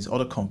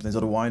other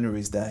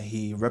wineries that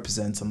he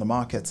represents on the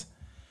market.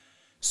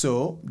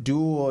 So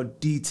do a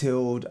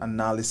detailed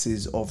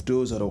analysis of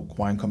those other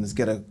wine companies.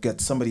 Get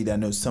somebody that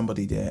knows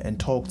somebody there and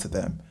talk to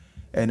them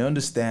and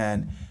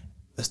understand,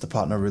 is the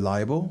partner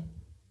reliable?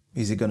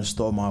 Is he going to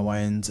store my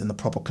wines in the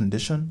proper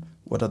condition?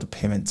 What are the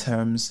payment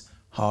terms?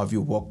 How have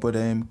you worked with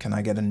him? Can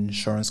I get an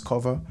insurance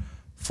cover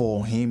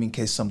for him in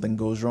case something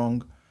goes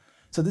wrong?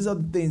 So these are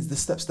the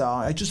steps that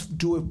I just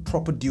do a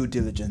proper due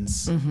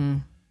diligence.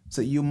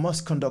 So you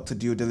must conduct a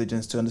due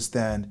diligence to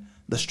understand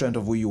the strength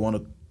of where you want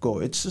to go.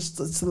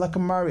 It's like a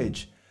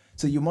marriage.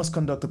 So you must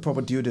conduct a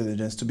proper due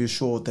diligence to be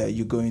sure that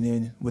you're going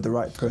in with the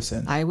right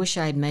person. I wish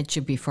I had met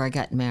you before I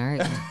got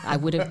married. I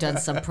would have done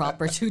some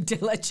proper due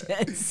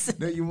diligence.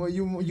 No,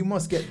 you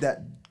must get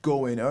that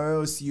going, or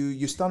else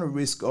you stand a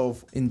risk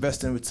of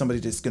investing with somebody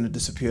that's going to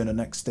disappear the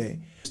next day.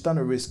 You stand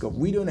a risk of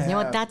we don't have. You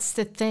know what? That's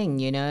the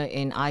thing,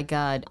 and I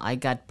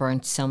got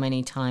burnt so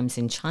many times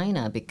in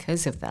China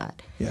because of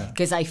that. Yeah.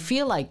 Because I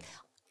feel like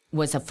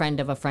was a friend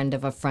of a friend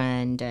of a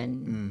friend,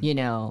 and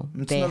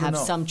they have enough.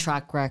 some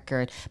track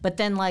record, but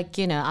then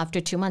after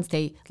 2 months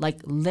they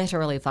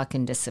literally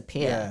fucking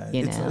disappear.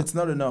 It's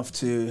not enough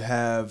to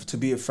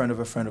be a friend of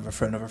a friend of a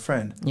friend of a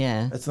friend.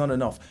 Yeah, it's not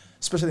enough,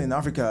 especially in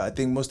Africa. I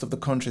think most of the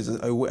countries,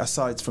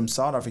 aside from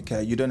South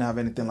Africa, you don't have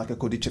anything like a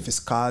codice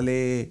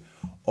fiscale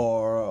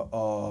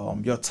or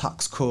your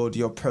tax code,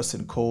 your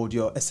person code,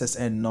 your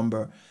SSN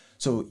number.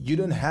 So you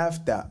don't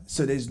have that.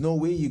 So there's no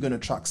way you're going to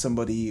track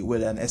somebody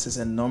with an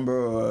SSN number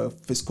or a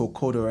fiscal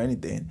code or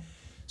anything.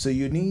 So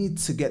you need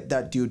to get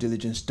that due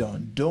diligence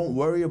done. Don't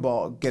worry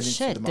about getting to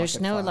the market there's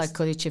no fast. like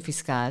codice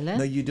fiscale.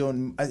 No, you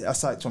don't.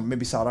 Aside from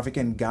maybe South Africa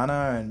and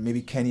Ghana and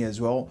maybe Kenya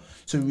as well.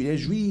 So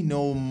there's really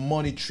no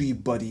monetary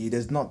body.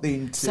 There's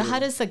nothing to... So how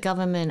does the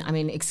government, I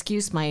mean,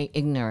 excuse my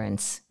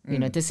ignorance, you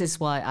know, this is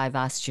why I've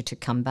asked you to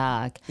come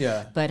back.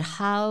 Yeah. But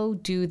how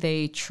do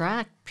they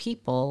track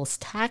people's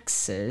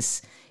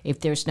taxes if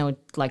there's no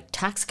like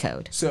tax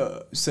code?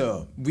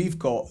 So we've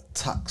got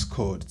tax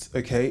codes,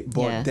 okay?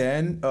 But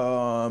then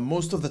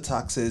most of the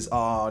taxes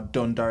are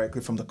done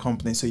directly from the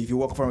company. So if you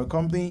work for a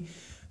company,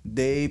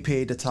 they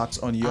pay the tax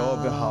on your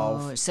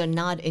behalf. So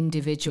not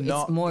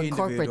individual, it's more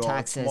corporate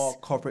taxes. More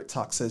corporate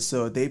taxes.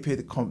 So they pay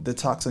the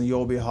tax on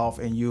your behalf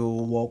and you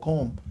walk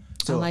home.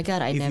 So oh my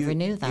God, I never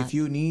knew that. If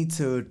you need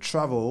to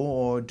travel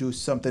or do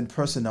something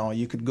personal,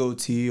 you could go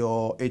to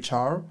your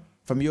HR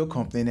from your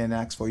company and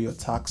ask for your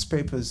tax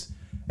papers.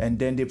 And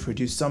then they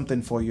produce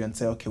something for you and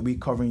say, okay, we're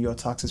covering your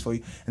taxes for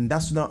you. And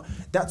that's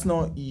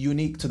not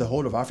unique to the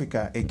whole of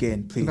Africa.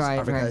 Again, please,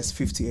 Africa is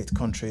 58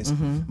 countries.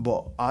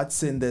 But I'd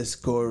seen this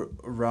go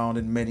around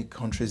in many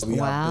countries we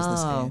have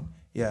business in.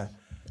 Yeah.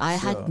 I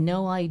had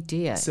no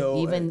idea,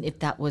 even if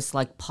that was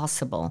like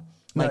possible.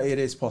 No, it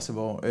is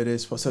possible. It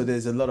is. So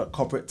there's a lot of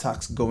corporate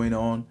tax going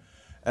on.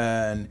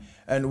 And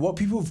what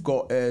people have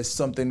got is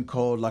something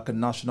called like a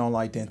national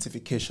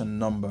identification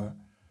number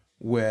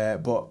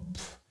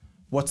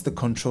what's the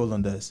control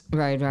on this?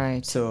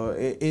 Right. So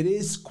it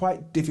is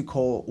quite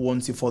difficult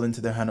once you fall into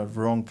the hand of the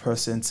wrong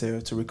person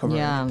to recover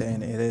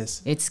everything. It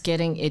is.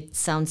 It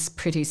sounds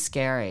pretty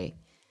scary.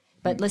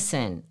 But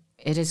listen,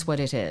 it is what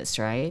it is,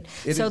 right?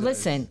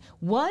 Listen,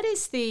 what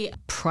is the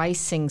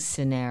pricing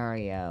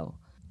scenario?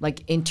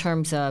 Like in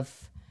terms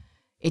of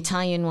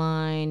Italian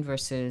wine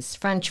versus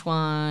French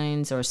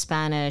wines or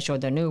Spanish or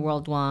the New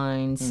World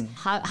wines.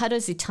 How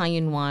does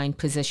Italian wine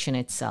position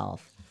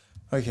itself?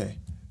 Okay.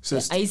 So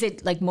is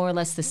it like more or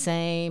less the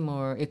same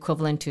or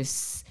equivalent to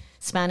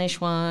Spanish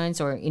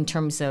wines, or in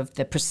terms of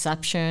the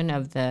perception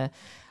of the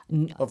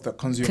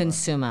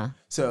consumer?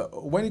 So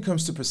when it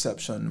comes to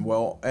perception,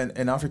 well,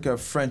 in Africa,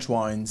 French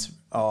wines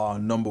are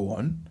number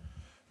one.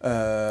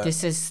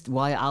 This is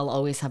why I'll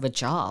always have a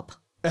job,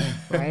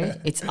 right?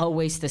 It's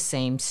always the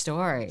same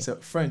story. So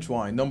French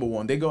wine, number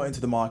one. They got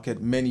into the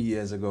market many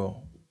years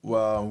ago.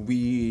 Well,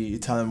 we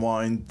Italian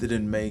wine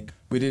didn't make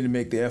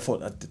the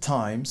effort at the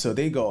time, so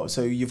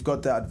you've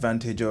got the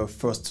advantage of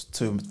first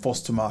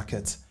to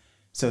market.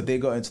 So they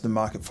got into the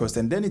market first,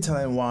 and then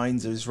Italian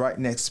wines is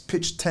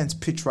tends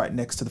pitch right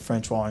next to the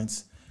French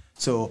wines.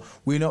 So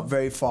we're not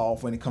very far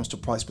off when it comes to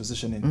price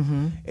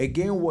positioning.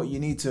 Again, what you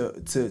need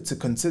to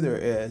consider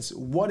is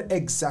what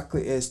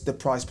exactly is the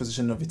price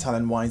position of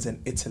Italian wines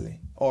in Italy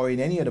or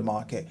in any other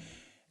market.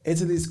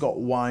 Italy's got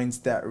wines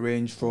that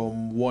range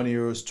from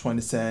 €1,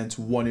 20 cents,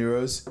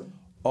 €1,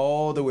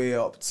 all the way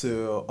up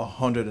to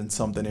 100 and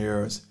something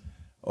euros,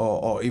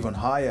 or even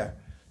higher.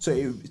 So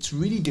it's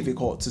really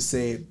difficult to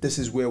say this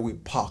is where we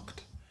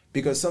parked,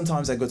 because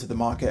sometimes I go to the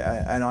market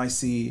and I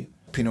see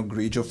Pinot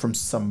Grigio from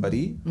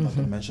somebody, not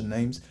going to mention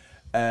names,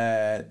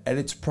 and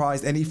it's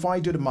priced. And if I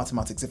do the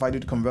mathematics, if I do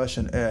the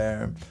conversion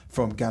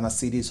from Ghana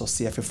cedis or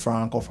CFA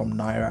franc or from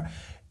Naira,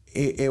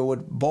 it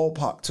would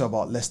ballpark to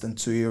about less than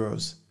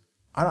 €2.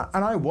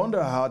 And I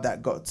wonder how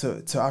that got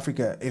to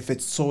Africa if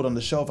it's sold on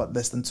the shelf at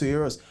less than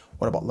 €2.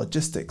 What about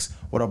logistics?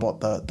 What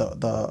about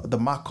the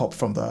markup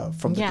from the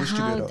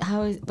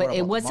distributor? But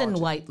it wasn't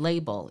white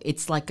label.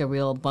 It's like a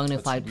real bona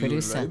fide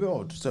producer.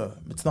 Labeled. So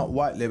it's not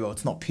white label.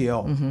 It's not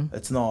PL.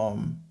 It's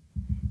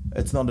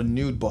not a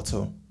nude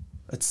bottle.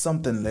 It's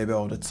something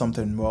labeled. It's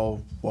something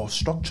well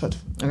structured.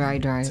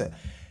 Right.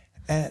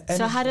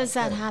 So how does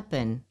that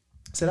happen?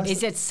 So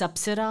is it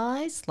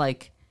subsidized?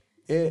 Like.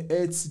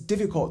 It's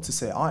difficult to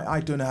say.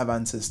 I don't have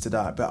answers to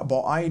that.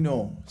 But I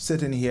know,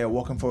 sitting here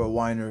working for a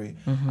winery,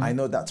 I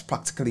know that's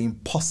practically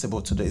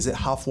impossible to do. Is it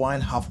half wine,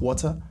 half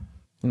water?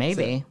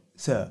 Maybe.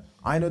 So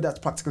I know that's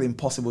practically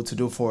impossible to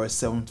do for a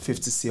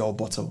 750cl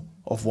bottle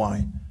of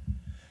wine.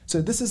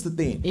 So this is the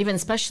thing. Even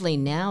especially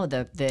now,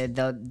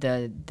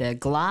 the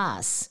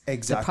glass.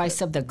 Exactly. The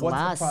price of the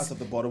glass. What's the price of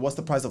the bottle? What's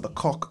the price of the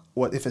cork?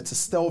 What if it's a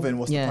Stelvin?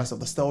 What's the price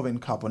of the Stelvin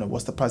cap on it?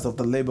 What's the price of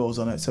the labels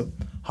on it? So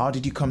how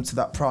did you come to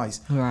that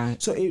price? Right.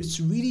 So it's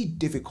really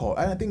difficult.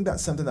 And I think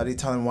that's something that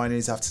Italian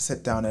wineries have to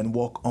sit down and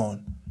work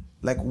on.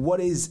 Like,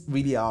 what is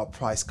really our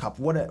price cap?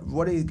 What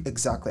is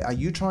exactly? Are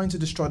you trying to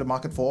destroy the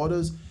market for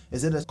others?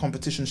 Is it a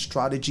competition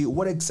strategy?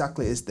 What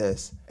exactly is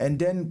this? And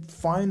then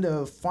find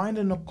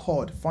an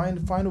accord,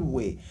 find a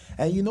way.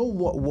 And you know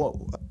what?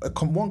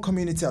 One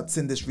community I've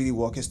seen this really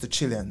work is the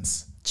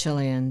Chileans.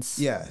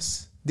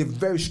 Yes. They're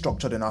very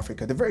structured in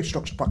Africa. They're very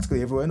structured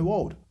practically everywhere in the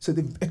world. So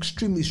they're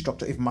extremely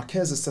structured. If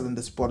Marquez is selling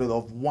this bottle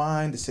of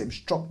wine, the same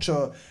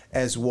structure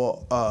as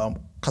what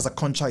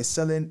Casaconcha is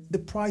selling, the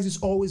price is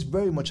always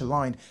very much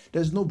aligned.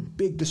 There's no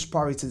big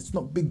disparity. It's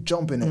not big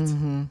jump in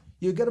it.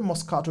 You get a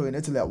Moscato in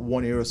Italy at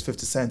 €1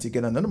 50. You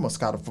get another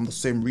Moscato from the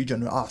same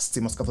region, Asti,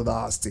 Moscato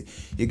d'Asti.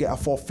 You get a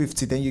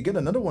 4.50, then you get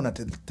another one at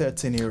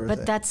 €13.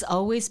 But that's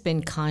always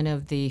been kind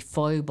of the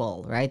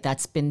foible, right?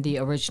 That's been the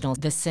original,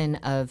 the sin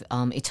of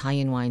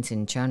Italian wines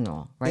in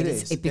general, right?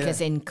 It is.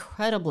 Because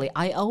incredibly,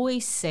 I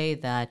always say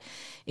that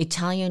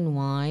Italian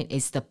wine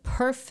is the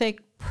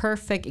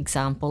perfect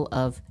example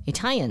of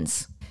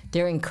Italians.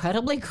 They're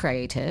incredibly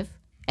creative.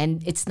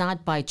 And it's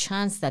not by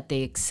chance that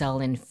they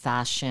excel in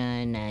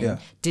fashion and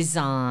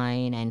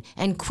design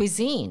and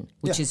cuisine,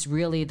 which is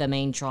really the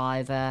main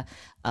driver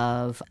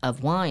of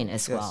wine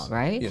as well,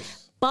 right?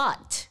 Yes.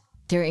 But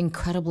they're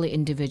incredibly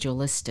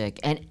individualistic,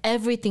 and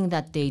everything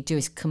that they do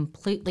is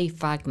completely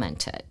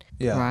fragmented.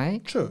 Yeah.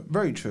 Right? True.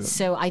 Very true.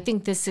 So I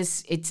think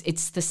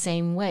it's the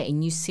same way,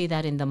 and you see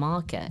that in the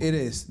market. It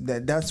is.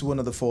 That's one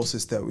of the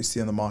forces that we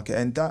see in the market.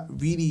 And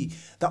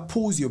that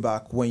pulls you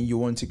back when you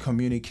want to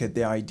communicate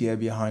the idea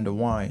behind the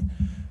wine.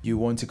 You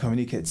want to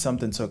communicate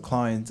something to a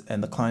client,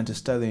 and the client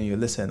is telling you,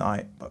 listen,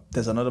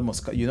 there's another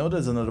Moscato.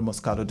 There's another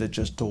Moscato that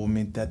just told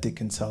me that they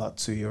can sell at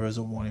 €2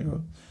 or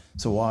 €1.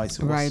 So why?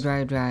 Right.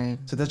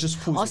 So that just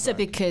pulls also you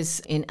back.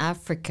 because in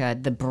Africa,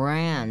 the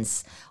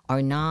brands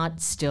are not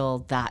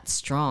still that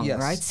strong,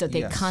 right? So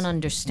they can't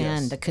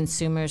understand. The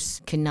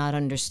consumers cannot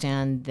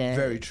understand the...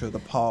 Very true. The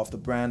power of the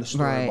brand, the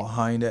story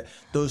behind it.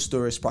 Those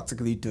stories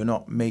practically do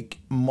not make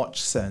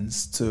much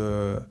sense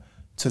to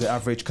the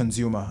average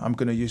consumer. I'm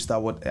going to use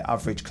that word,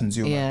 average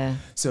consumer. Yeah.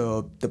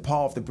 So the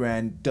power of the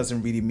brand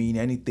doesn't really mean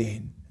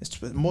anything.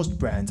 Most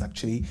brands,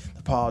 actually,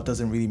 the power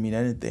doesn't really mean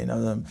anything.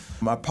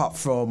 Apart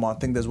from, I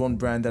think there's one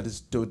brand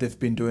they've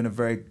been doing a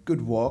very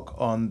good work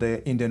on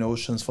the Indian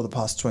Oceans for the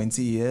past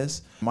 20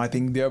 years. I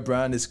think their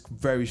brand is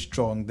very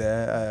strong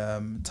there.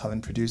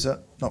 Talent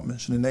producer, not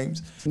mentioning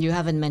names. You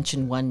haven't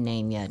mentioned one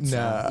name yet. So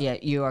Nah. yeah,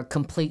 you are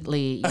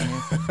completely,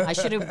 I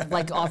should have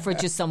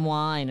offered you some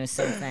wine or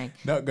something.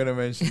 Not gonna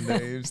mention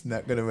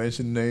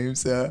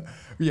names.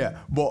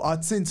 But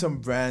I've seen some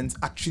brands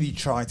actually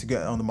try to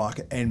get on the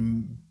market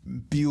and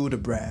build a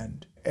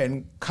brand,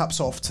 and caps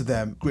off to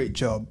them. Great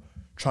job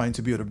trying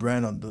to build a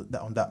brand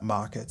on that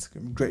market.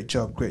 Great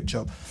job.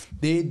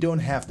 They don't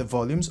have the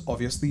volumes,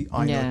 obviously.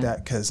 I know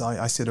that because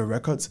I see the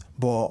records,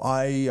 but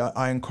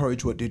I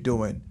encourage what they're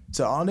doing.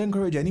 So I'll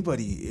encourage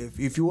anybody,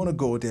 if you want to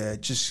go there,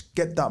 just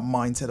get that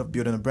mindset of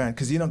building a brand,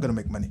 because you're not going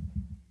to make money.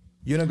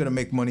 You're not going to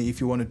make money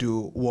if you want to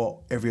do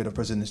what every other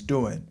person is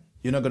doing.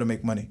 You're not going to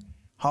make money.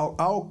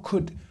 How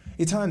could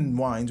Italian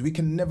wines, we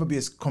can never be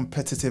as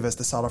competitive as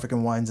the South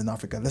African wines in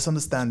Africa. Let's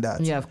understand that.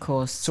 Yeah, of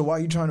course. So why are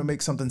you trying to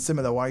make something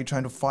similar? Why are you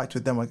trying to fight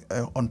with them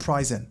on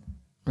pricing?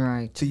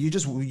 Right. So you're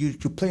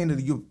playing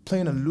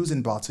a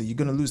losing battle. You're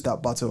gonna lose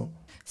that battle.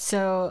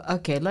 So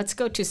okay, let's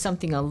go to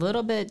something a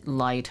little bit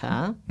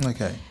lighter.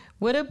 Okay.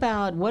 What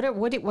about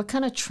what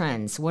kind of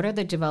trends? What are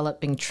the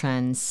developing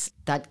trends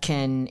that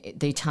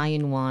the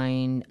Italian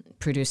wine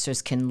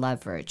producers can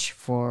leverage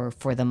for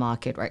the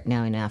market right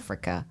now in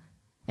Africa?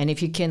 And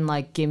if you can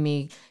give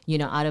me,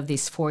 out of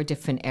these 4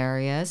 different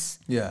areas,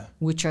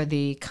 which are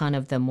the kind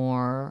of the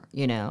more,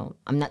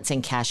 I'm not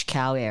saying cash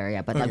cow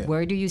area, but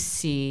where do you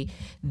see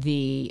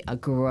the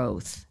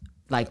growth,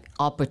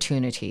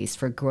 opportunities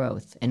for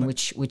growth, and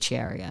which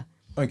area?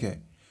 Okay.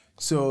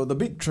 So the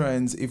big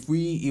trends, if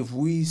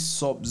we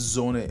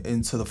sub-zone it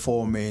into the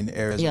 4 main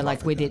areas, of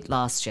Africa, we did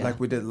last year, like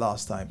we did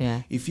last time.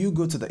 Yeah. If you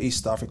go to the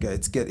East Africa,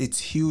 it's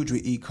huge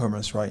with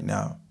e-commerce right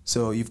now.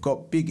 So you've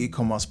got big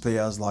e-commerce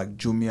players like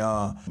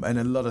Jumia, and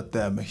a lot of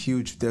them are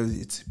huge.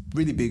 It's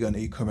really big on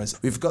e-commerce.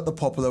 We've got the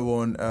popular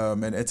one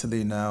in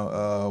Italy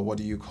now. What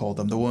do you call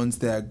them? The ones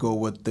that go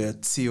with the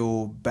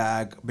teal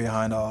bag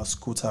behind our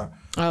scooter.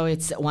 Oh,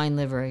 it's wine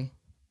livery.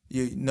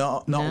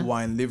 Not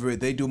wine livery.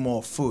 They do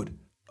more food.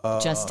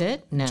 Just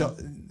Eat? No.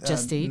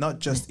 Just Eat? Not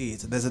Just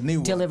Eat. There's a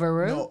new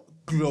Deliveroo? one. No,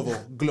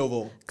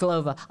 Glovo.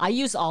 Glovo. I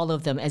use all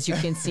of them, as you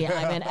can see.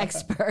 I'm an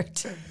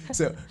expert.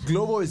 So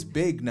Glovo is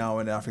big now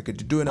in Africa.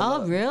 They're doing a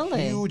lot of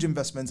huge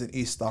investments in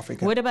East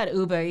Africa. What about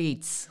Uber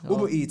Eats?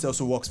 Uber Eats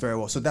also works very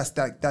well. So that's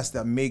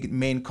the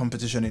main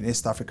competition in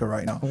East Africa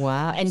right now.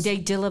 Wow. And they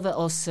deliver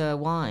also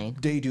wine.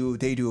 They do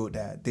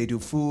that. They do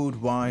food,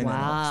 wine.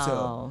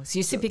 Wow. And so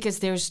you see, because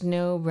there's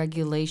no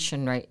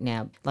regulation right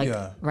now.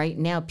 Right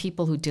now,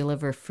 people who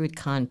deliver food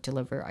can't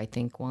deliver, I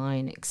think,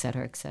 wine, et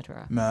cetera, et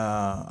cetera.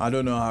 Nah, I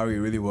don't know how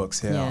it really works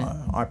here.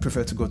 Yeah. I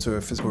prefer to go to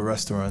a physical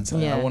restaurant.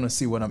 I want to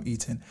see what I'm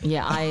eating.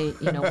 Yeah,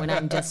 when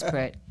I'm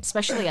desperate,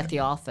 especially at the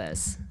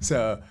office.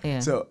 So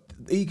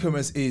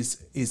e-commerce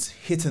is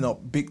hitting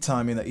up big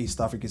time in the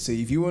East Africa. So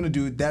if you want to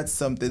do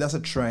that's a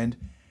trend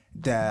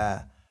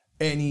that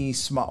any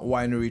smart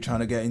winery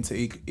trying to get into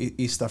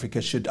East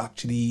Africa should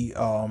actually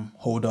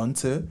hold on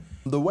to.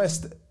 The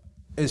West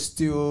is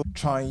still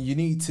trying. You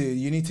need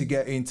to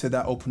get into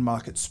that open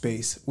market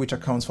space, which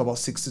accounts for about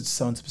 60 to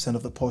 70%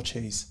 of the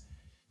purchase.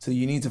 So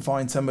you need to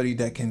find somebody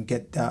that can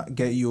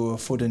get your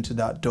foot into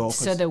that door.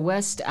 So the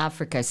West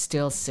Africa is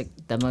still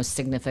the most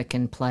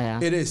significant player.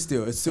 It's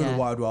still the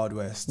wild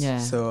West. Yeah.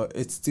 So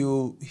it's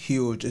still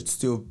huge. It's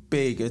still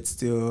big. It's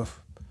still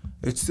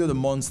It's still the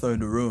monster in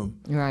the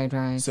room.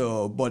 Right.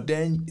 So, but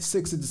then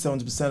 60 to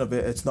 70% of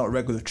it, it's not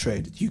regular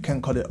trade. You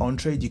can call it on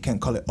trade, you can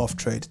call it off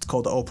trade. It's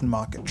called the open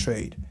market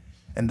trade.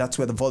 And that's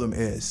where the volume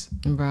is.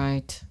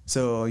 Right.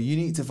 So you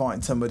need to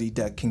find somebody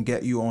that can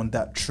get you on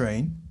that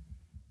train.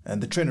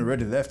 And the train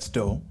already left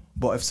though.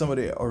 But if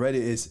somebody already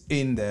is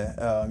in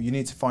there, you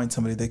need to find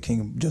somebody that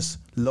can just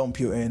lump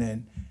you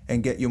in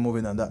and get you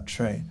moving on that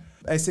train.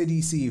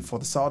 SADC for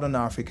the Southern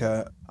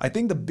Africa, I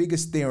think the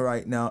biggest thing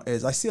right now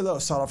is I see a lot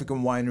of South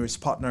African wineries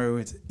partner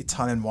with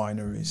Italian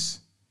wineries.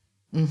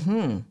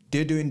 Mm-hmm.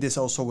 They're doing this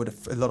also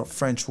with a lot of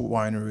French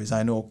wineries.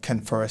 I know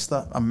Ken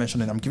Foresta,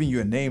 I'm giving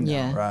you a name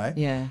now, right?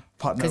 Yeah.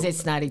 Because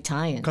it's not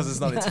Italian. Because it's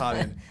not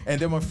Italian. And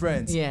then my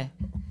friends. Yeah.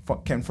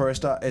 Ken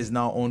Foresta is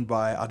now owned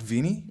by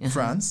Advini,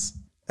 France.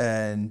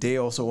 And they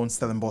also own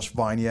Stellenbosch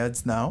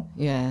Vineyards now.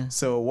 Yeah.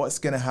 So what's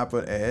going to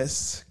happen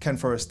is Ken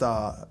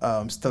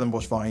Foresta,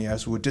 Stellenbosch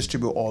Vineyards will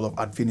distribute all of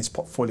Advini's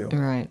portfolio.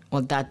 Right.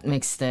 Well,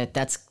 that's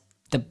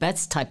the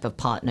best type of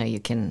partner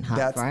you can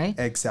have, right?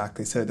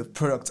 Exactly. So the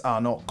products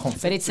are not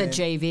conflicting. But it's a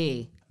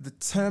JV. The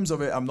terms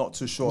of it, I'm not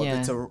too sure. Yeah.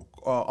 It's a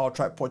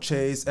outright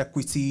purchase,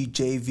 equity,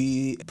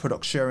 JV,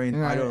 product sharing.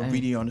 Right, I don't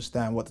really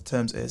understand what the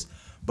terms is.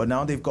 But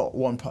now they've got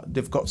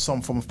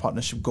some form of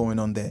partnership going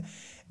on there.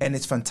 And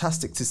it's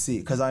fantastic to see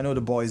because I know the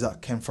boys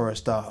at Ken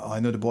Foresta, I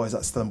know the boys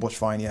at Stellenbosch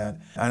Vineyard,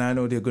 and I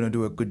know they're going to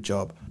do a good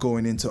job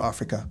going into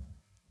Africa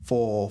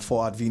for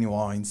Advini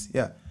wines.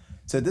 Yeah.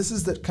 So this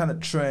is the kind of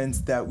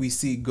trends that we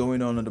see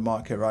going on in the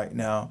market right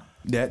now.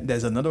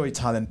 There's another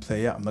Italian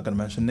player, I'm not going to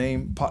mention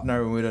name,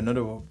 partnering with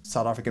another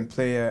South African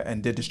player,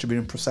 and they're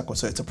distributing Prosecco.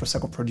 So it's a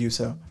Prosecco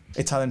producer,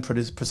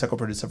 Prosecco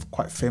producer,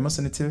 quite famous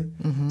in Italy.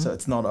 Mm-hmm. So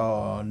it's not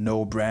a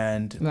no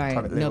brand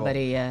private label.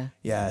 Nobody, yeah.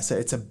 Yeah, so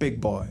it's a big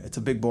boy. It's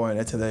a big boy in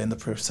Italy in the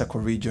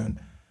Prosecco region.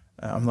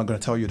 I'm not going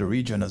to tell you the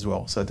region as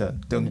well, so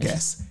don't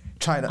guess.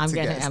 Try not to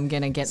guess. I'm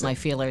gonna get my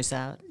feelers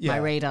out, my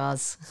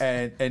radars.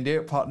 And they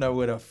partner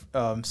with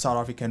a South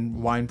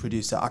African wine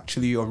producer,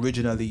 actually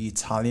originally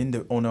Italian.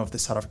 The owner of the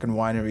South African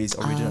winery is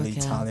originally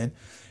Italian,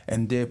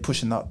 and they're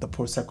pushing out the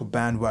Prosecco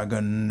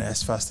bandwagon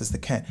as fast as they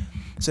can.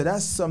 So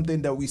that's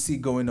something that we see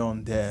going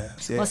on there.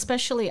 So, well,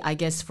 especially I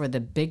guess for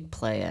the big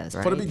players,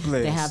 right? For the big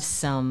players, they have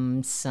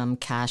some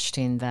cash to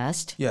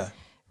invest. Yeah.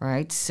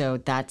 Right. So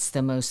that's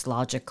the most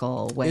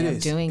logical way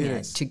of doing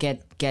it to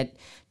get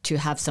to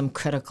have some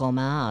critical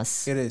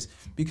mass. It is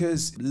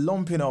because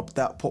lumping up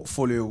that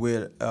portfolio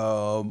with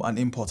an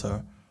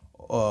importer,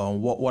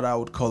 what I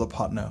would call a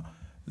partner,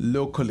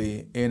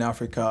 locally in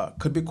Africa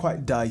could be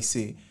quite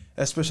dicey,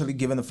 especially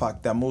given the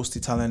fact that most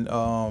Italian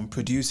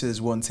producers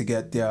want to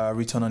get their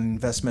return on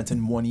investment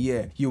in 1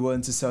 year. You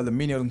want to sell 1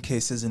 million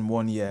cases in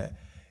 1 year.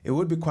 It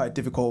would be quite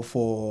difficult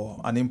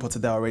for an importer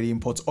that already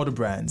imports other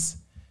brands.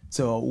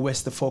 So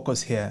where's the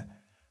focus here?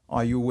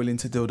 Are you willing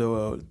to do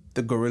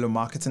the guerrilla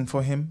marketing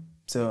for him?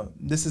 So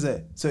this is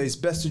it. So it's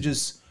best to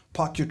just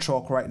park your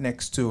truck right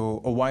next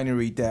to a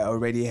winery that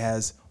already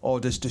has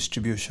all this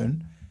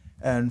distribution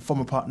and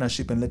form a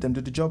partnership and let them do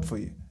the job for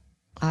you.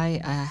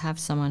 I have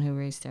someone who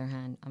raised their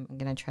hand. I'm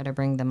going to try to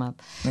bring them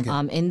up. Okay.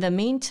 In the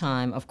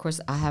meantime, of course,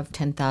 I have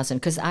 10,000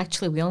 because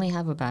actually we only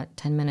have about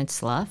 10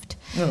 minutes left.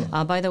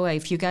 Oh. By the way,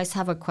 if you guys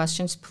have a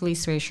questions,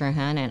 please raise your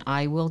hand and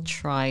I will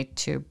try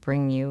to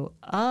bring you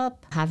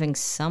up. Having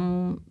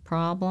some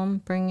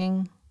problem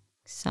bringing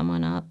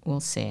someone up. We'll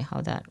see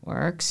how that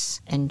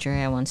works.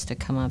 Andrea wants to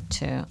come up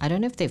too. I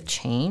don't know if they've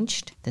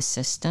changed the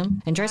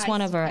system. Andrea's one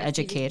of our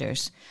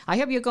educators. I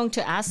hope you're going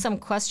to ask some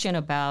question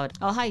about...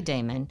 Oh, hi,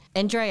 Damon.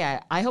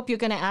 Andrea, I hope you're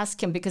going to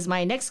ask him because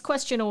my next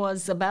question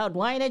was about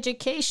wine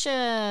education.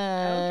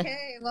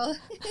 Okay, well,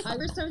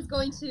 first I was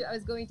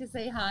going to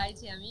say hi,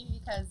 Tammy,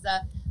 because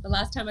the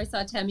last time I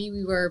saw Tammy,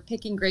 we were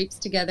picking grapes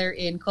together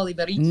in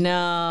Colibari.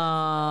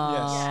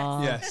 No.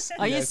 Yes.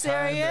 Are you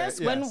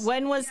serious? Yes.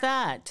 When was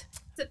that?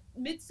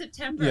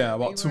 Mid-September. Yeah,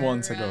 about 2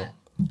 months ago.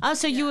 Oh,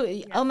 so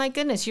oh my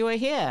goodness, you were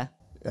here.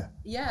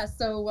 Yeah,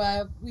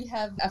 so we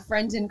have a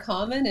friend in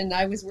common, and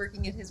I was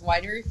working at his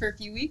winery for a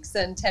few weeks,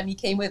 and Tammy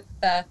came with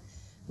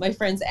my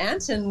friend's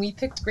aunt, and we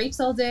picked grapes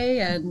all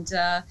day and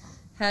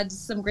had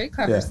some great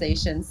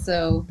conversations. Yeah.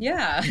 So,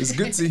 yeah. It's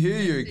good to hear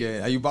you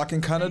again. Are you back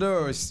in Canada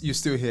or are you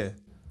still here?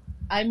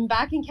 I'm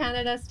back in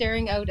Canada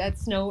staring out at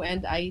snow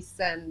and ice,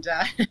 and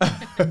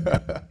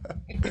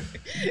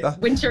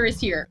winter is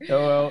here.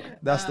 Oh, well,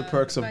 that's the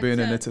perks of being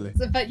in Italy.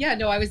 But yeah,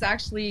 no, I was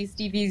actually,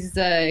 Stevie's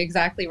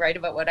exactly right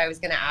about what I was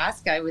going to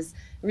ask. I was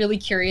really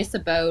curious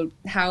about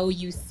how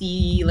you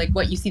see,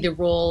 what you see the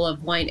role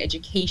of wine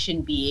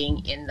education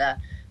being in the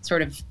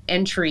sort of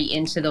entry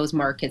into those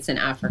markets in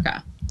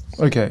Africa.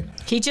 Okay.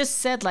 He just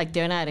said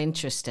they're not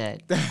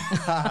interested.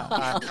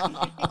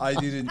 I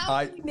didn't.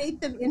 How can we make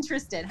them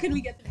interested? Can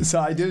we get them?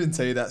 So I didn't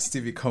say that,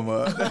 Stevie. Come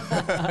on.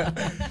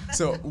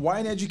 So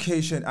wine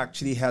education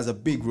actually has a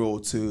big role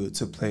to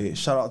play.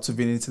 Shout out to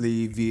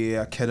Vinitaly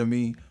VA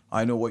Academy.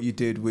 I know what you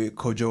did with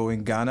Kojo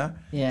in Ghana.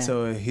 Yeah.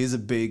 So he's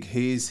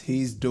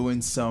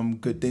doing some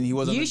good thing.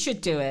 You should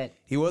do it.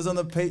 He was on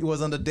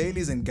the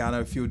dailies in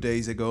Ghana a few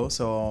days ago.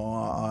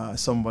 So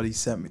somebody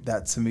sent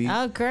that to me.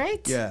 Oh,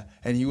 great. Yeah,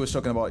 and he was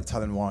talking about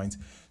Italian wines.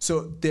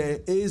 So there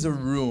is a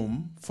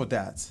room for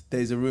that.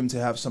 There's a room to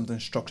have something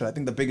structured. I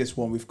think the biggest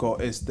one we've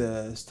got is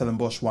the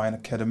Stellenbosch Wine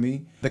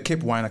Academy, the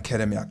Cape Wine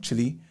Academy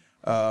actually,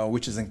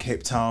 which is in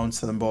Cape Town,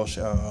 Stellenbosch,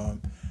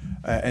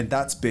 and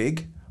that's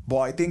big. But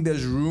I think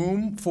there's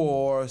room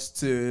for us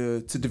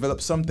to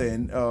develop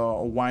something,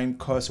 a wine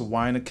course, a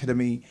wine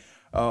academy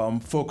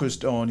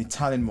focused on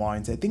Italian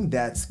wines. I think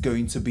that's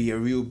going to be a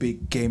real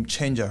big game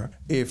changer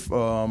if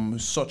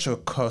such a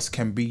course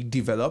can be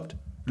developed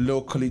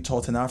locally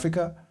taught in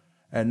Africa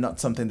and not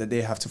something that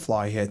they have to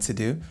fly here to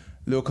do.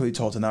 Locally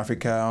taught in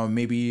Africa,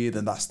 maybe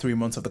the last 3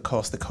 months of the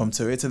course they come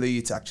to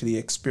Italy to actually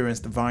experience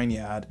the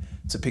vineyard,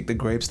 to pick the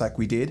grapes like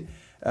we did.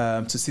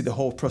 To see the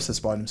whole process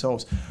by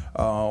themselves.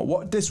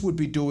 What this would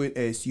be doing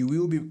is you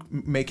will be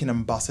making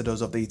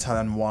ambassadors of the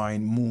Italian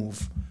wine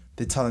move.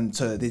 The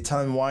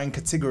Italian wine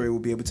category will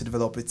be able to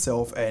develop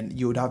itself, and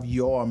you would have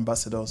your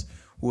ambassadors.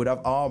 We would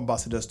have our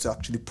ambassadors to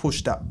actually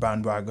push that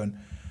bandwagon.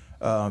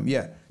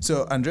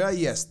 So Andrea,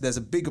 yes, there's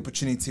a big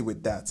opportunity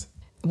with that.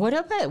 What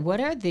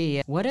are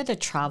the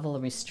travel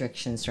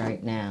restrictions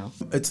right now?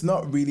 It's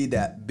not really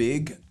that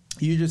big.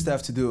 You just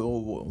have to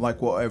do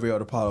like what every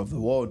other part of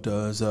the world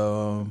does.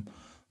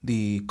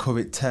 The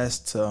COVID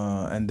test,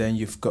 and then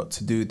you've got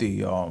to do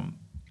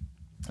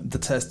the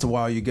test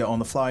while you get on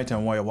the flight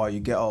and while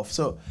you get off.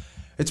 So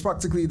it's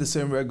practically the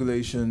same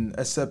regulation,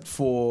 except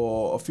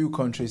for a few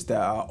countries that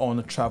are on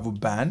a travel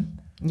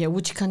ban. Yeah,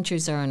 which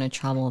countries are on a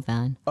travel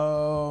ban?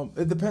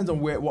 It depends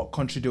on what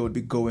country they would be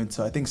going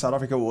to. I think South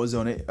Africa was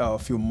on it a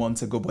few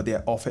months ago, but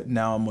they're off it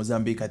now.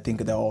 Mozambique, I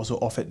think they're also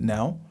off it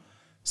now.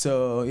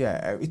 So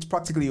yeah, it's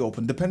practically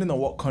open, depending on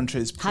what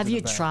countries. Have you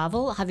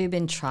traveled? Have you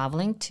been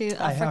traveling to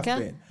Africa? I have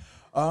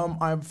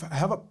been. I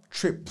have a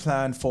trip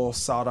planned for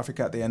South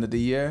Africa at the end of the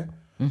year.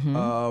 Mm-hmm.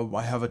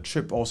 I have a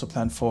trip also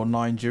planned for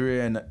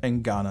Nigeria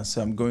and Ghana.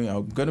 So I'm going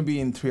to be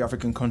in 3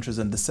 African countries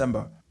in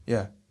December.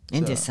 Yeah.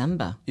 In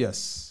December?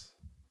 Yes.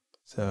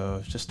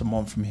 So just a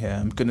month from here.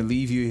 I'm going to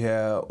leave you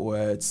here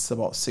where it's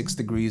about 6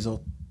 degrees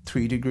or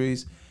 3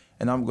 degrees.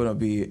 And I'm going to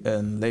be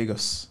in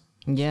Lagos.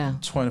 Yeah.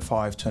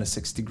 25,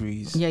 26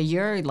 degrees. Yeah,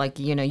 you're like,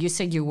 you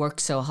said you work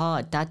so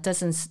hard. That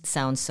doesn't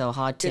sound so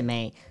hard to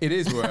me. It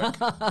is work.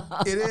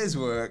 It is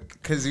work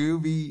because we'll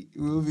be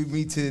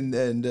meeting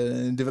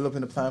and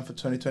developing a plan for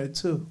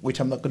 2022,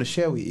 which I'm not going to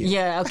share with you.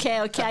 Yeah, okay.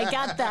 I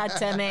got that,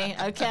 Timmy.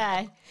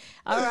 Okay.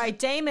 All right,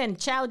 Damon.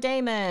 Ciao,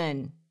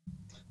 Damon.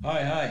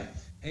 Hi.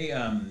 Hey,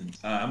 I'm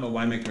a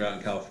winemaker out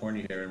in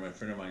California here, and my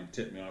friend of mine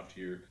tipped me off to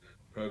your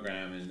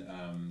program,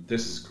 and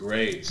this is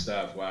great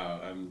stuff. Wow,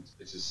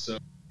 it's just so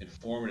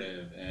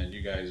informative, and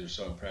you guys are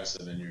so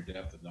impressive in your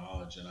depth of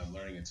knowledge, and I'm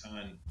learning a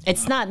ton.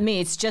 It's not me,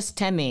 it's just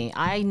Timmy.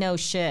 I know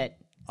shit.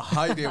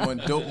 Hi,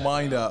 Damon. Don't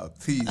mind that,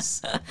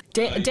 please.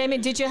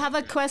 Damon, did you have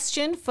a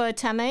question for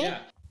Timmy?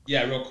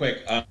 Yeah, real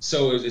quick.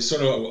 So it's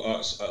sort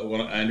of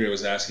what Andrea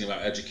was asking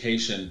about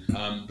education,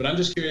 but I'm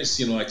just curious,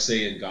 like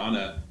say in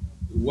Ghana,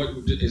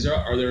 is there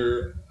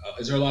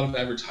a lot of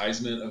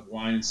advertisement of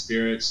wine and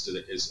spirits?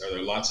 Are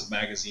there lots of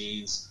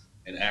magazines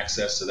and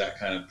access to that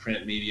kind of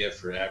print media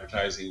for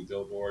advertising,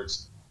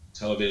 billboards,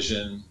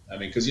 television? I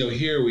mean, because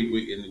here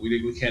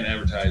we can't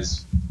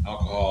advertise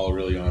alcohol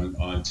really on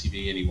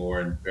TV anymore,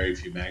 and very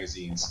few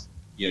magazines.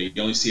 You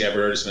only see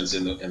advertisements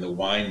in the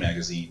wine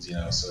magazines.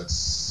 So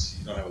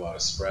you don't have a lot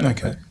of spread.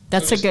 Okay,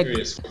 that's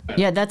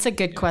a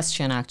good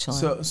question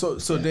actually.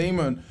 So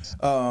Damon,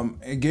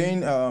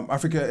 again,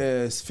 Africa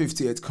is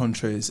 58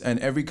 countries, and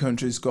every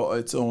country's got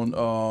its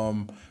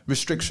own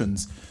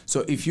restrictions.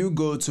 So if you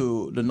go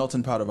to the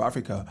northern part of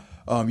Africa,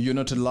 you're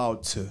not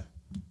allowed to.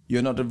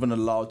 You're not even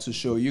allowed to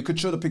show. You could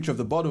show the picture of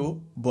the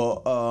bottle,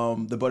 but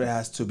the bottle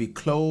has to be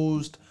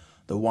closed.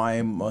 The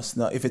wine must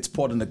not, if it's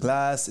poured in the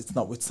glass, it's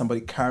not with somebody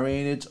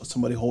carrying it or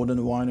somebody holding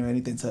the wine or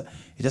anything. So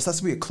it just has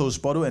to be a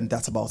closed bottle, and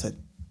that's about it.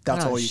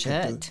 That's all you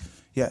can do.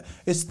 Yeah,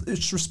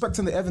 it's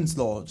respecting the Evans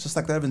law, just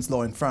like the Evans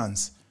law in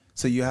France.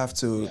 So you have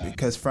to,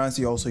 because France,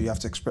 you have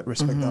to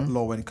respect that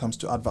law when it comes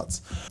to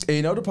adverts.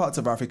 In other parts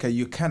of Africa,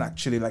 you can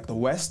actually, like the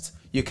West,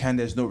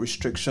 there's no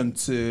restriction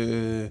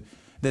to,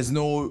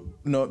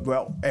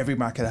 every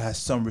market has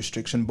some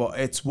restriction, but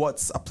it's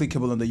what's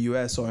applicable in the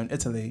US or in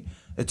Italy.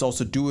 It's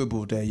also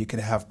doable there. You can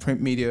have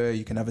print media,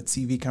 you can have a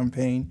TV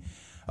campaign,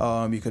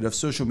 you could have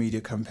social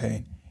media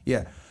campaign.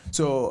 Yeah.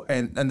 So,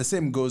 and the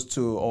same goes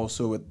to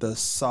also with the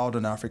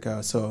Southern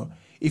Africa. So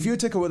if you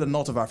take away the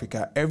North of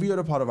Africa, every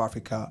other part of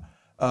Africa,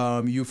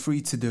 you're free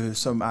to do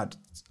some ads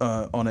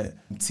on it.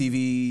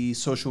 TV,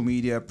 social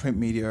media, print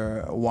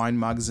media, wine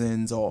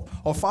magazines, or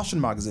fashion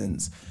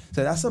magazines.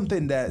 So that's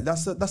something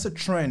that's a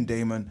trend,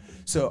 Damon.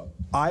 So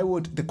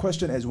the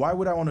question is, why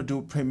would I want to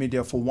do print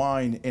media for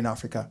wine in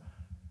Africa?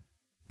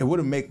 It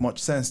wouldn't make much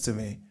sense to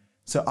me.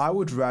 So I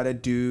would rather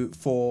do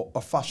for a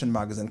fashion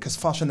magazine, because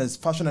fashion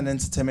and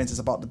entertainment is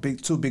about the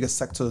two biggest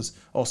sectors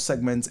or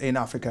segments in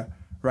Africa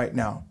right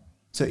now.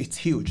 So it's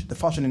huge. The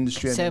fashion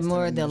industry. And So the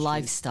more entertainment the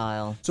industry.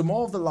 lifestyle. So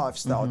more of the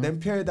lifestyle. Then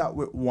pair that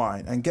with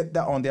wine and get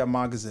that on their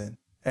magazine.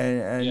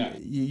 And Yeah.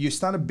 you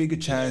stand a bigger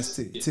chance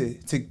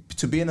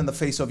to being in the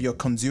face of your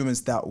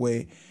consumers that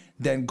way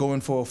than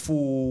going for a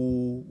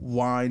full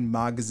wine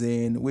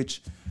magazine,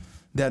 which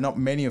there are not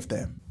many of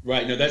them.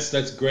 Right. No,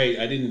 that's great.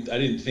 I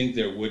didn't think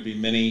there would be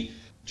many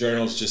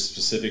journals just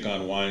specific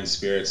on wine and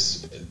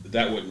spirits.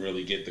 That wouldn't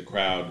really get the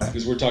crowd,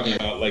 because we're talking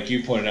about, like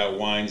you pointed out,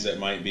 wines that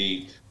might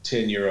be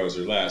 10 euros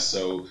or less.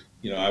 So,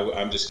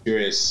 I'm just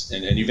curious,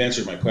 and you've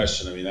answered my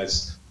question. I mean,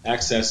 that's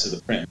access to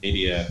the print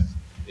media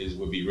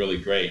would be really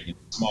great.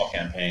 Small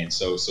campaign.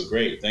 So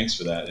great. Thanks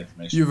for that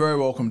information. You're very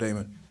welcome,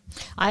 Damon.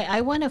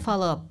 I want to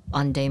follow up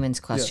on Damon's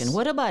question. Yes.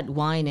 What about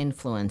wine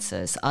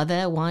influencers? Are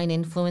there wine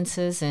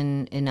influencers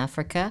in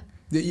Africa?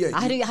 Yeah.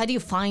 How do you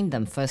find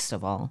them, first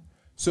of all?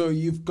 So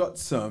you've got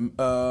some.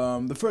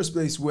 The first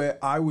place where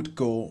I would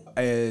go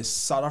is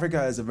South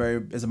Africa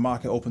is a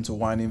market open to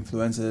wine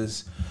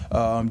influencers,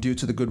 due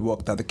to the good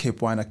work that the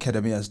Cape Wine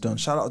Academy has done.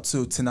 Shout out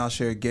to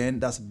Tinashe again.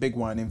 That's a big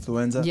wine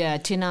influencer. Yeah,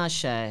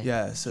 Tinashe.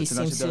 Yeah, so he Tinashe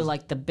seems to does-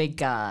 like the big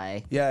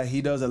guy. Yeah,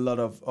 he does a lot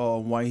of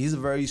wine. He's a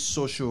very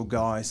social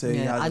guy. So he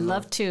Yeah, has I'd a lot-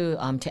 love to.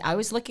 I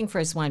was looking for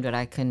his wine, but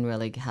I couldn't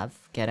really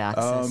get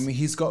access.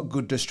 He's got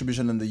good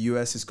distribution in the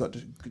US.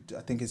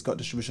 I think he's got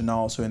distribution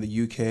now also in the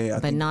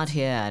UK. But not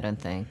here, I don't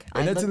think.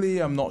 In Italy,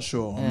 I'm not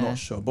sure.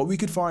 But we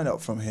could find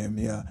out from him,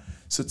 yeah.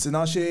 So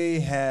Tinashe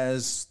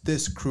has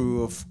this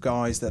crew of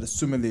guys that are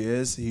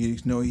sommeliers.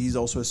 He's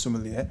also a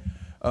sommelier.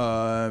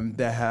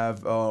 They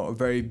have a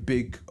very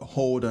big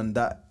hold on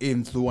that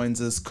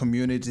influencers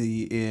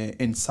community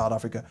in South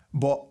Africa.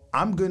 But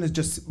I'm going to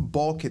just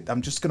bulk it.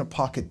 I'm just going to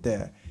park it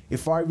there.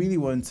 If I really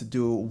want to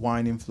do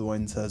wine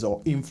influencers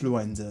or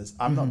influencers,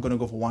 I'm not going to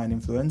go for wine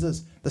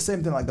influencers. The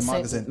same thing like the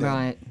magazine thing.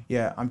 Right.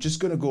 Yeah, I'm just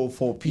going to go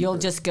for people. You'll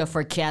just go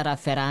for Chiara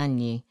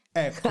Ferragni.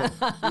 Ecco.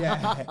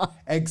 Yeah,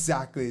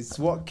 exactly. It's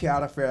what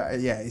Chiara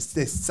Ferragni. Yeah, it's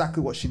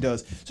exactly what she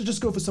does. So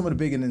just go for someone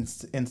big in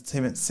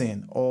entertainment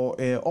scene, or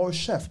a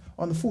chef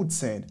on the food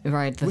scene,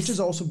 Right. Which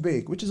is also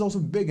big. Which is also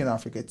big in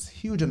Africa. It's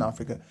huge in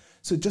Africa.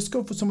 So just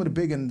go for somebody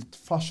big in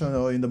fashion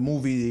or in the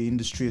movie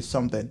industry or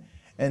something,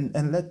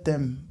 and let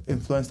them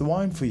influence the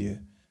wine for you.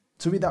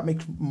 To me, that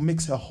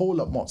makes a whole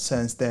lot more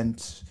sense than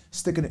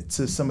sticking it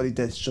to somebody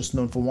that's just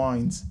known for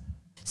wines.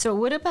 So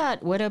what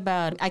about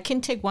I can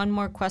take one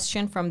more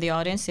question from the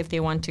audience if they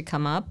want to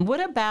come up. What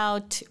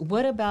about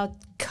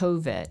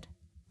COVID?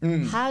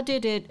 How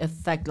did it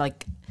affect,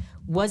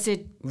 was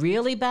it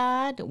really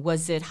bad?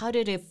 How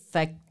did it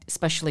affect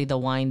especially the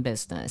wine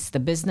business,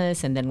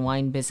 and then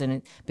wine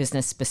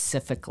business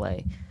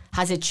specifically?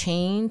 Has it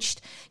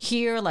changed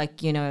here,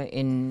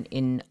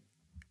 in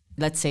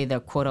let's say the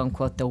quote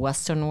unquote the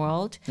Western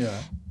world?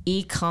 Yeah.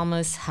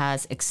 E-commerce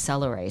has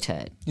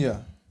accelerated.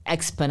 Yeah.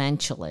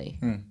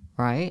 Exponentially.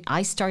 Right?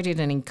 I started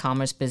an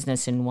e-commerce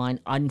business in wine,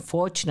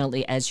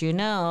 unfortunately, as you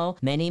know,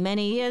 many,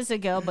 many years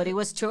ago, but it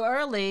was too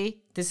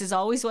early. This is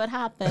always what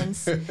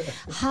happens.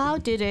 How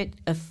did it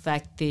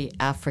affect the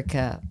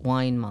Africa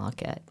wine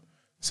market?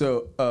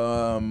 So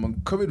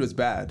COVID was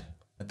bad.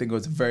 I think it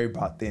was a very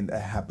bad thing that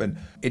happened.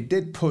 It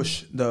did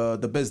push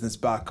the business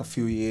back a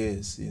few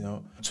years.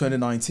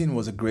 2019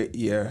 was a great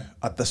year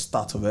at the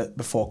start of it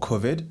before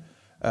COVID.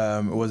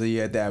 It was a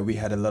year that we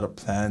had a lot of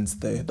plans.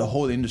 The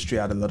whole industry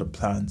had a lot of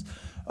plans.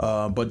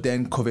 But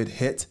then COVID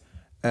hit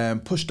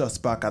and pushed us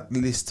back at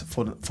least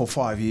for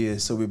 5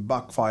 years. So we're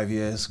back 5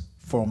 years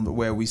from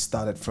where we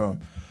started from.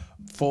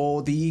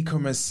 For the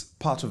e-commerce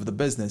part of the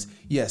business,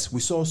 yes, we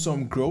saw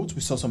some growth.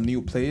 We saw some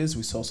new players.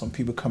 We saw some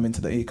people come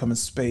into the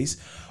e-commerce space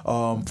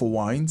for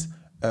wines,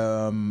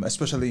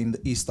 especially in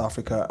the East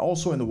Africa,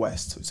 also in the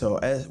West. So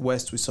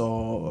West, we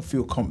saw a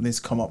few companies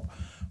come up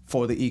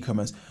for the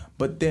e-commerce.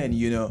 But then,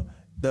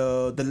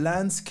 the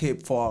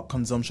landscape for our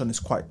consumption is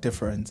quite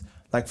different.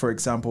 Like, for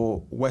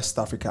example, West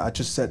Africa, I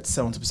just said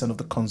 70% of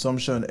the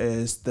consumption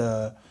is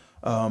the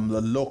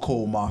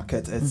local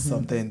market. It's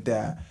something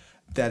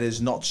that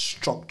is not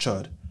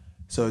structured.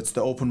 So it's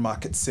the open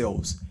market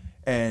sales.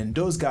 And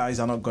those guys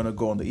are not going to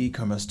go on the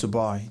e-commerce to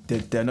buy.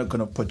 They're not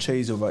going to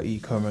purchase over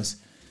e-commerce.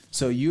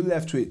 So you're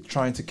left with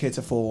trying to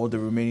cater for all the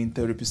remaining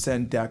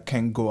 30% that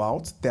can go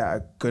out, that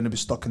are going to be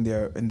stuck in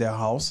their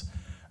house.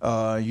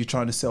 You're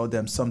trying to sell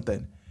them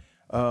something.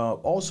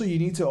 Also, you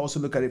need to also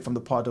look at it from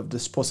the part of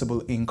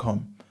disposable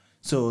income.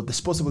 So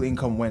disposable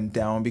income went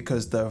down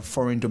because the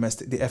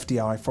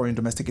FDI, foreign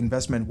domestic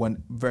investment, went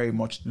very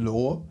much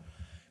lower,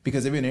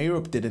 because even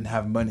Europe didn't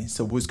have money.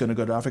 So who's going to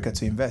go to Africa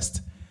to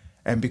invest?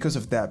 And because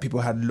of that,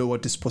 people had lower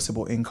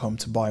disposable income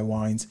to buy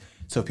wines.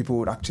 So people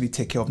would actually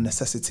take care of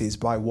necessities,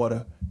 buy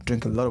water,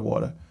 drink a lot of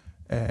water,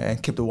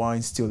 and keep the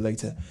wine still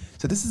later.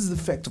 So this is the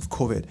effect of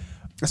COVID.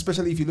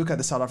 Especially if you look at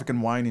the South African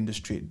wine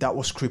industry, that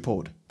was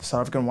crippled. The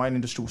South African wine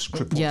industry was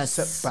crippled, Yes.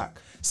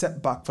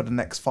 set back for the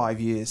next 5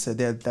 years. So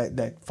they're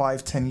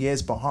 5-10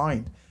 years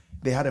behind.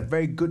 They had a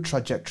very good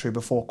trajectory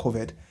before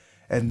COVID,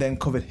 and then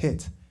COVID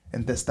hit,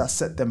 and that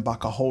set them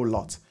back a whole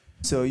lot.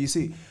 So you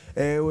see,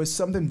 It was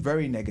something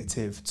very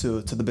negative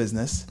to the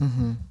business.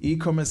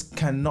 E-commerce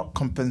cannot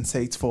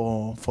compensate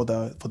for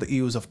the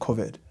ills of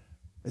COVID.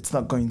 It's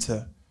not going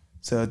to.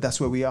 So that's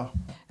where we are.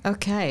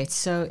 Okay,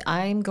 so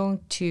I'm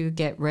going to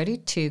get ready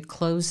to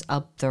close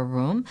up the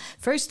room.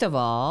 First of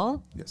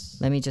all, Yes.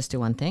 let me just do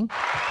one thing.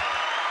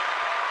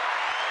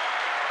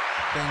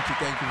 Thank you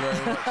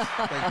very much.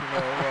 Thank you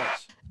very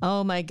much.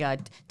 Oh my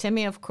God.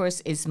 Temi, of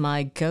course, is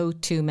my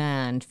go-to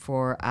man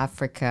for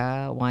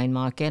Africa wine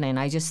market. And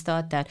I just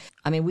thought that,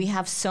 we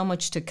have so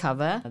much to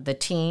cover. The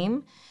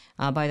team,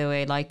 by the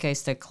way, Laika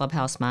is the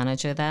Clubhouse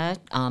manager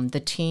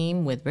the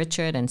team with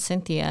Richard and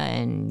Cynthia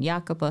and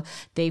Jacopo,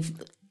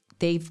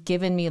 they've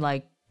given me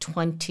like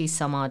 20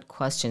 some odd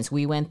questions.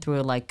 We went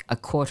through like a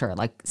quarter,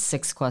 like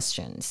 6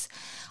 questions.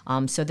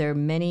 So there are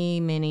many,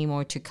 many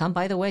more to come.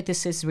 By the way,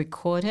 this is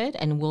recorded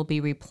and will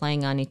be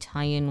replaying on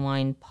Italian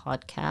Wine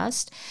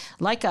Podcast.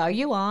 Laika, are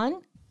you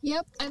on?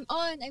 Yep, I'm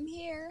on. I'm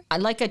here.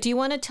 Laika, do you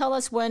want to tell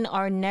us when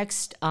our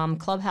next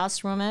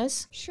Clubhouse room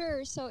is?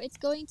 Sure. So it's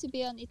going to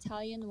be on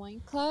Italian Wine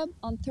Club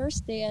on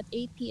Thursday at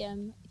 8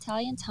 p.m.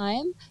 Italian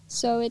time.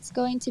 So it's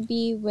going to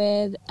be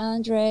with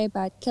Andre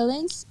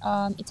Badkillens,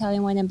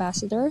 Italian Wine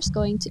Ambassador, is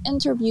going to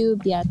interview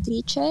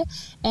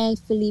Beatrice and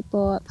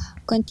Filippo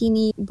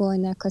Contini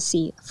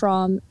Bonacosi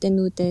from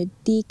Tenute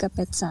di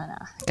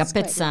Capezzana.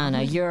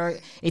 Capezzana. Your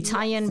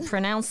Italian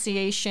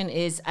pronunciation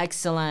is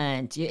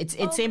excellent.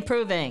 It's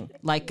improving.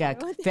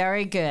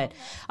 Very good.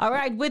 All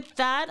right. With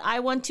that, I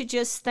want to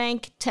just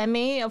thank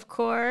Temi, of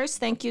course.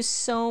 Thank you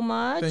so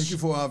much. Thank you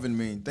for having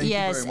me. Thank you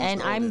very much. Yes,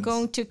 and I'm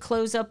going to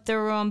close up the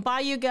room.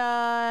 Bye, you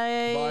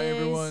guys. Bye,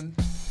 everyone.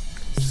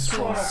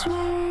 Swirl,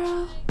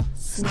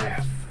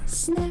 sniff,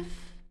 sniff.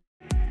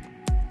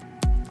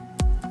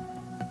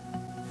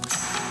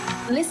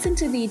 Listen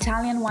to the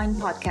Italian Wine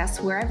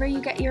Podcast wherever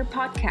you get your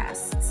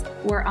podcasts.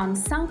 We're on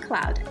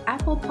SoundCloud,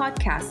 Apple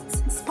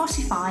Podcasts,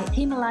 Spotify,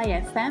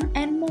 Himalaya FM,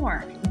 and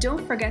more.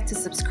 Don't forget to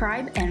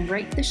subscribe and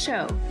rate the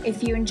show.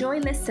 If you enjoy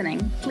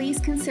listening, please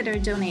consider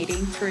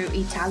donating through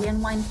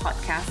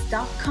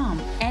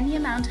ItalianWinePodcast.com. Any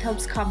amount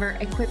helps cover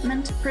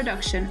equipment,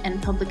 production,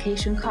 and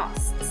publication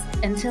costs.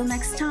 Until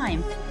next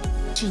time,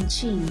 chin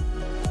chin.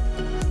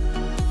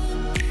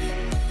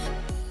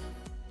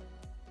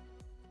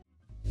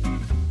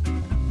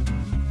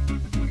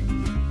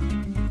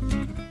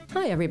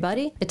 Hi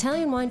everybody!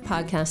 Italian Wine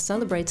Podcast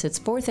celebrates its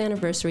 4th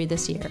anniversary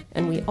this year,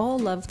 and we all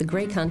love the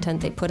great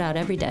content they put out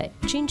every day.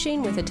 Chin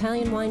Chin with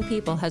Italian wine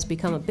people has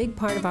become a big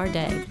part of our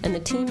day, and the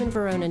team in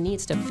Verona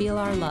needs to feel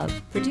our love.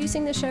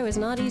 Producing the show is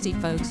not easy,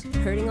 folks.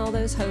 Herding all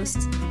those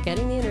hosts,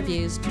 getting the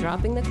interviews,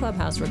 dropping the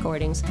Clubhouse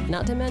recordings,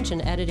 not to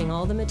mention editing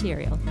all the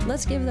material.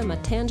 Let's give them a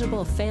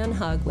tangible fan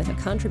hug with a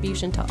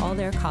contribution to all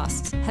their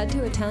costs. Head to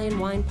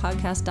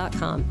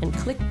ItalianWinePodcast.com and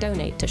click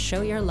donate to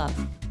show your love.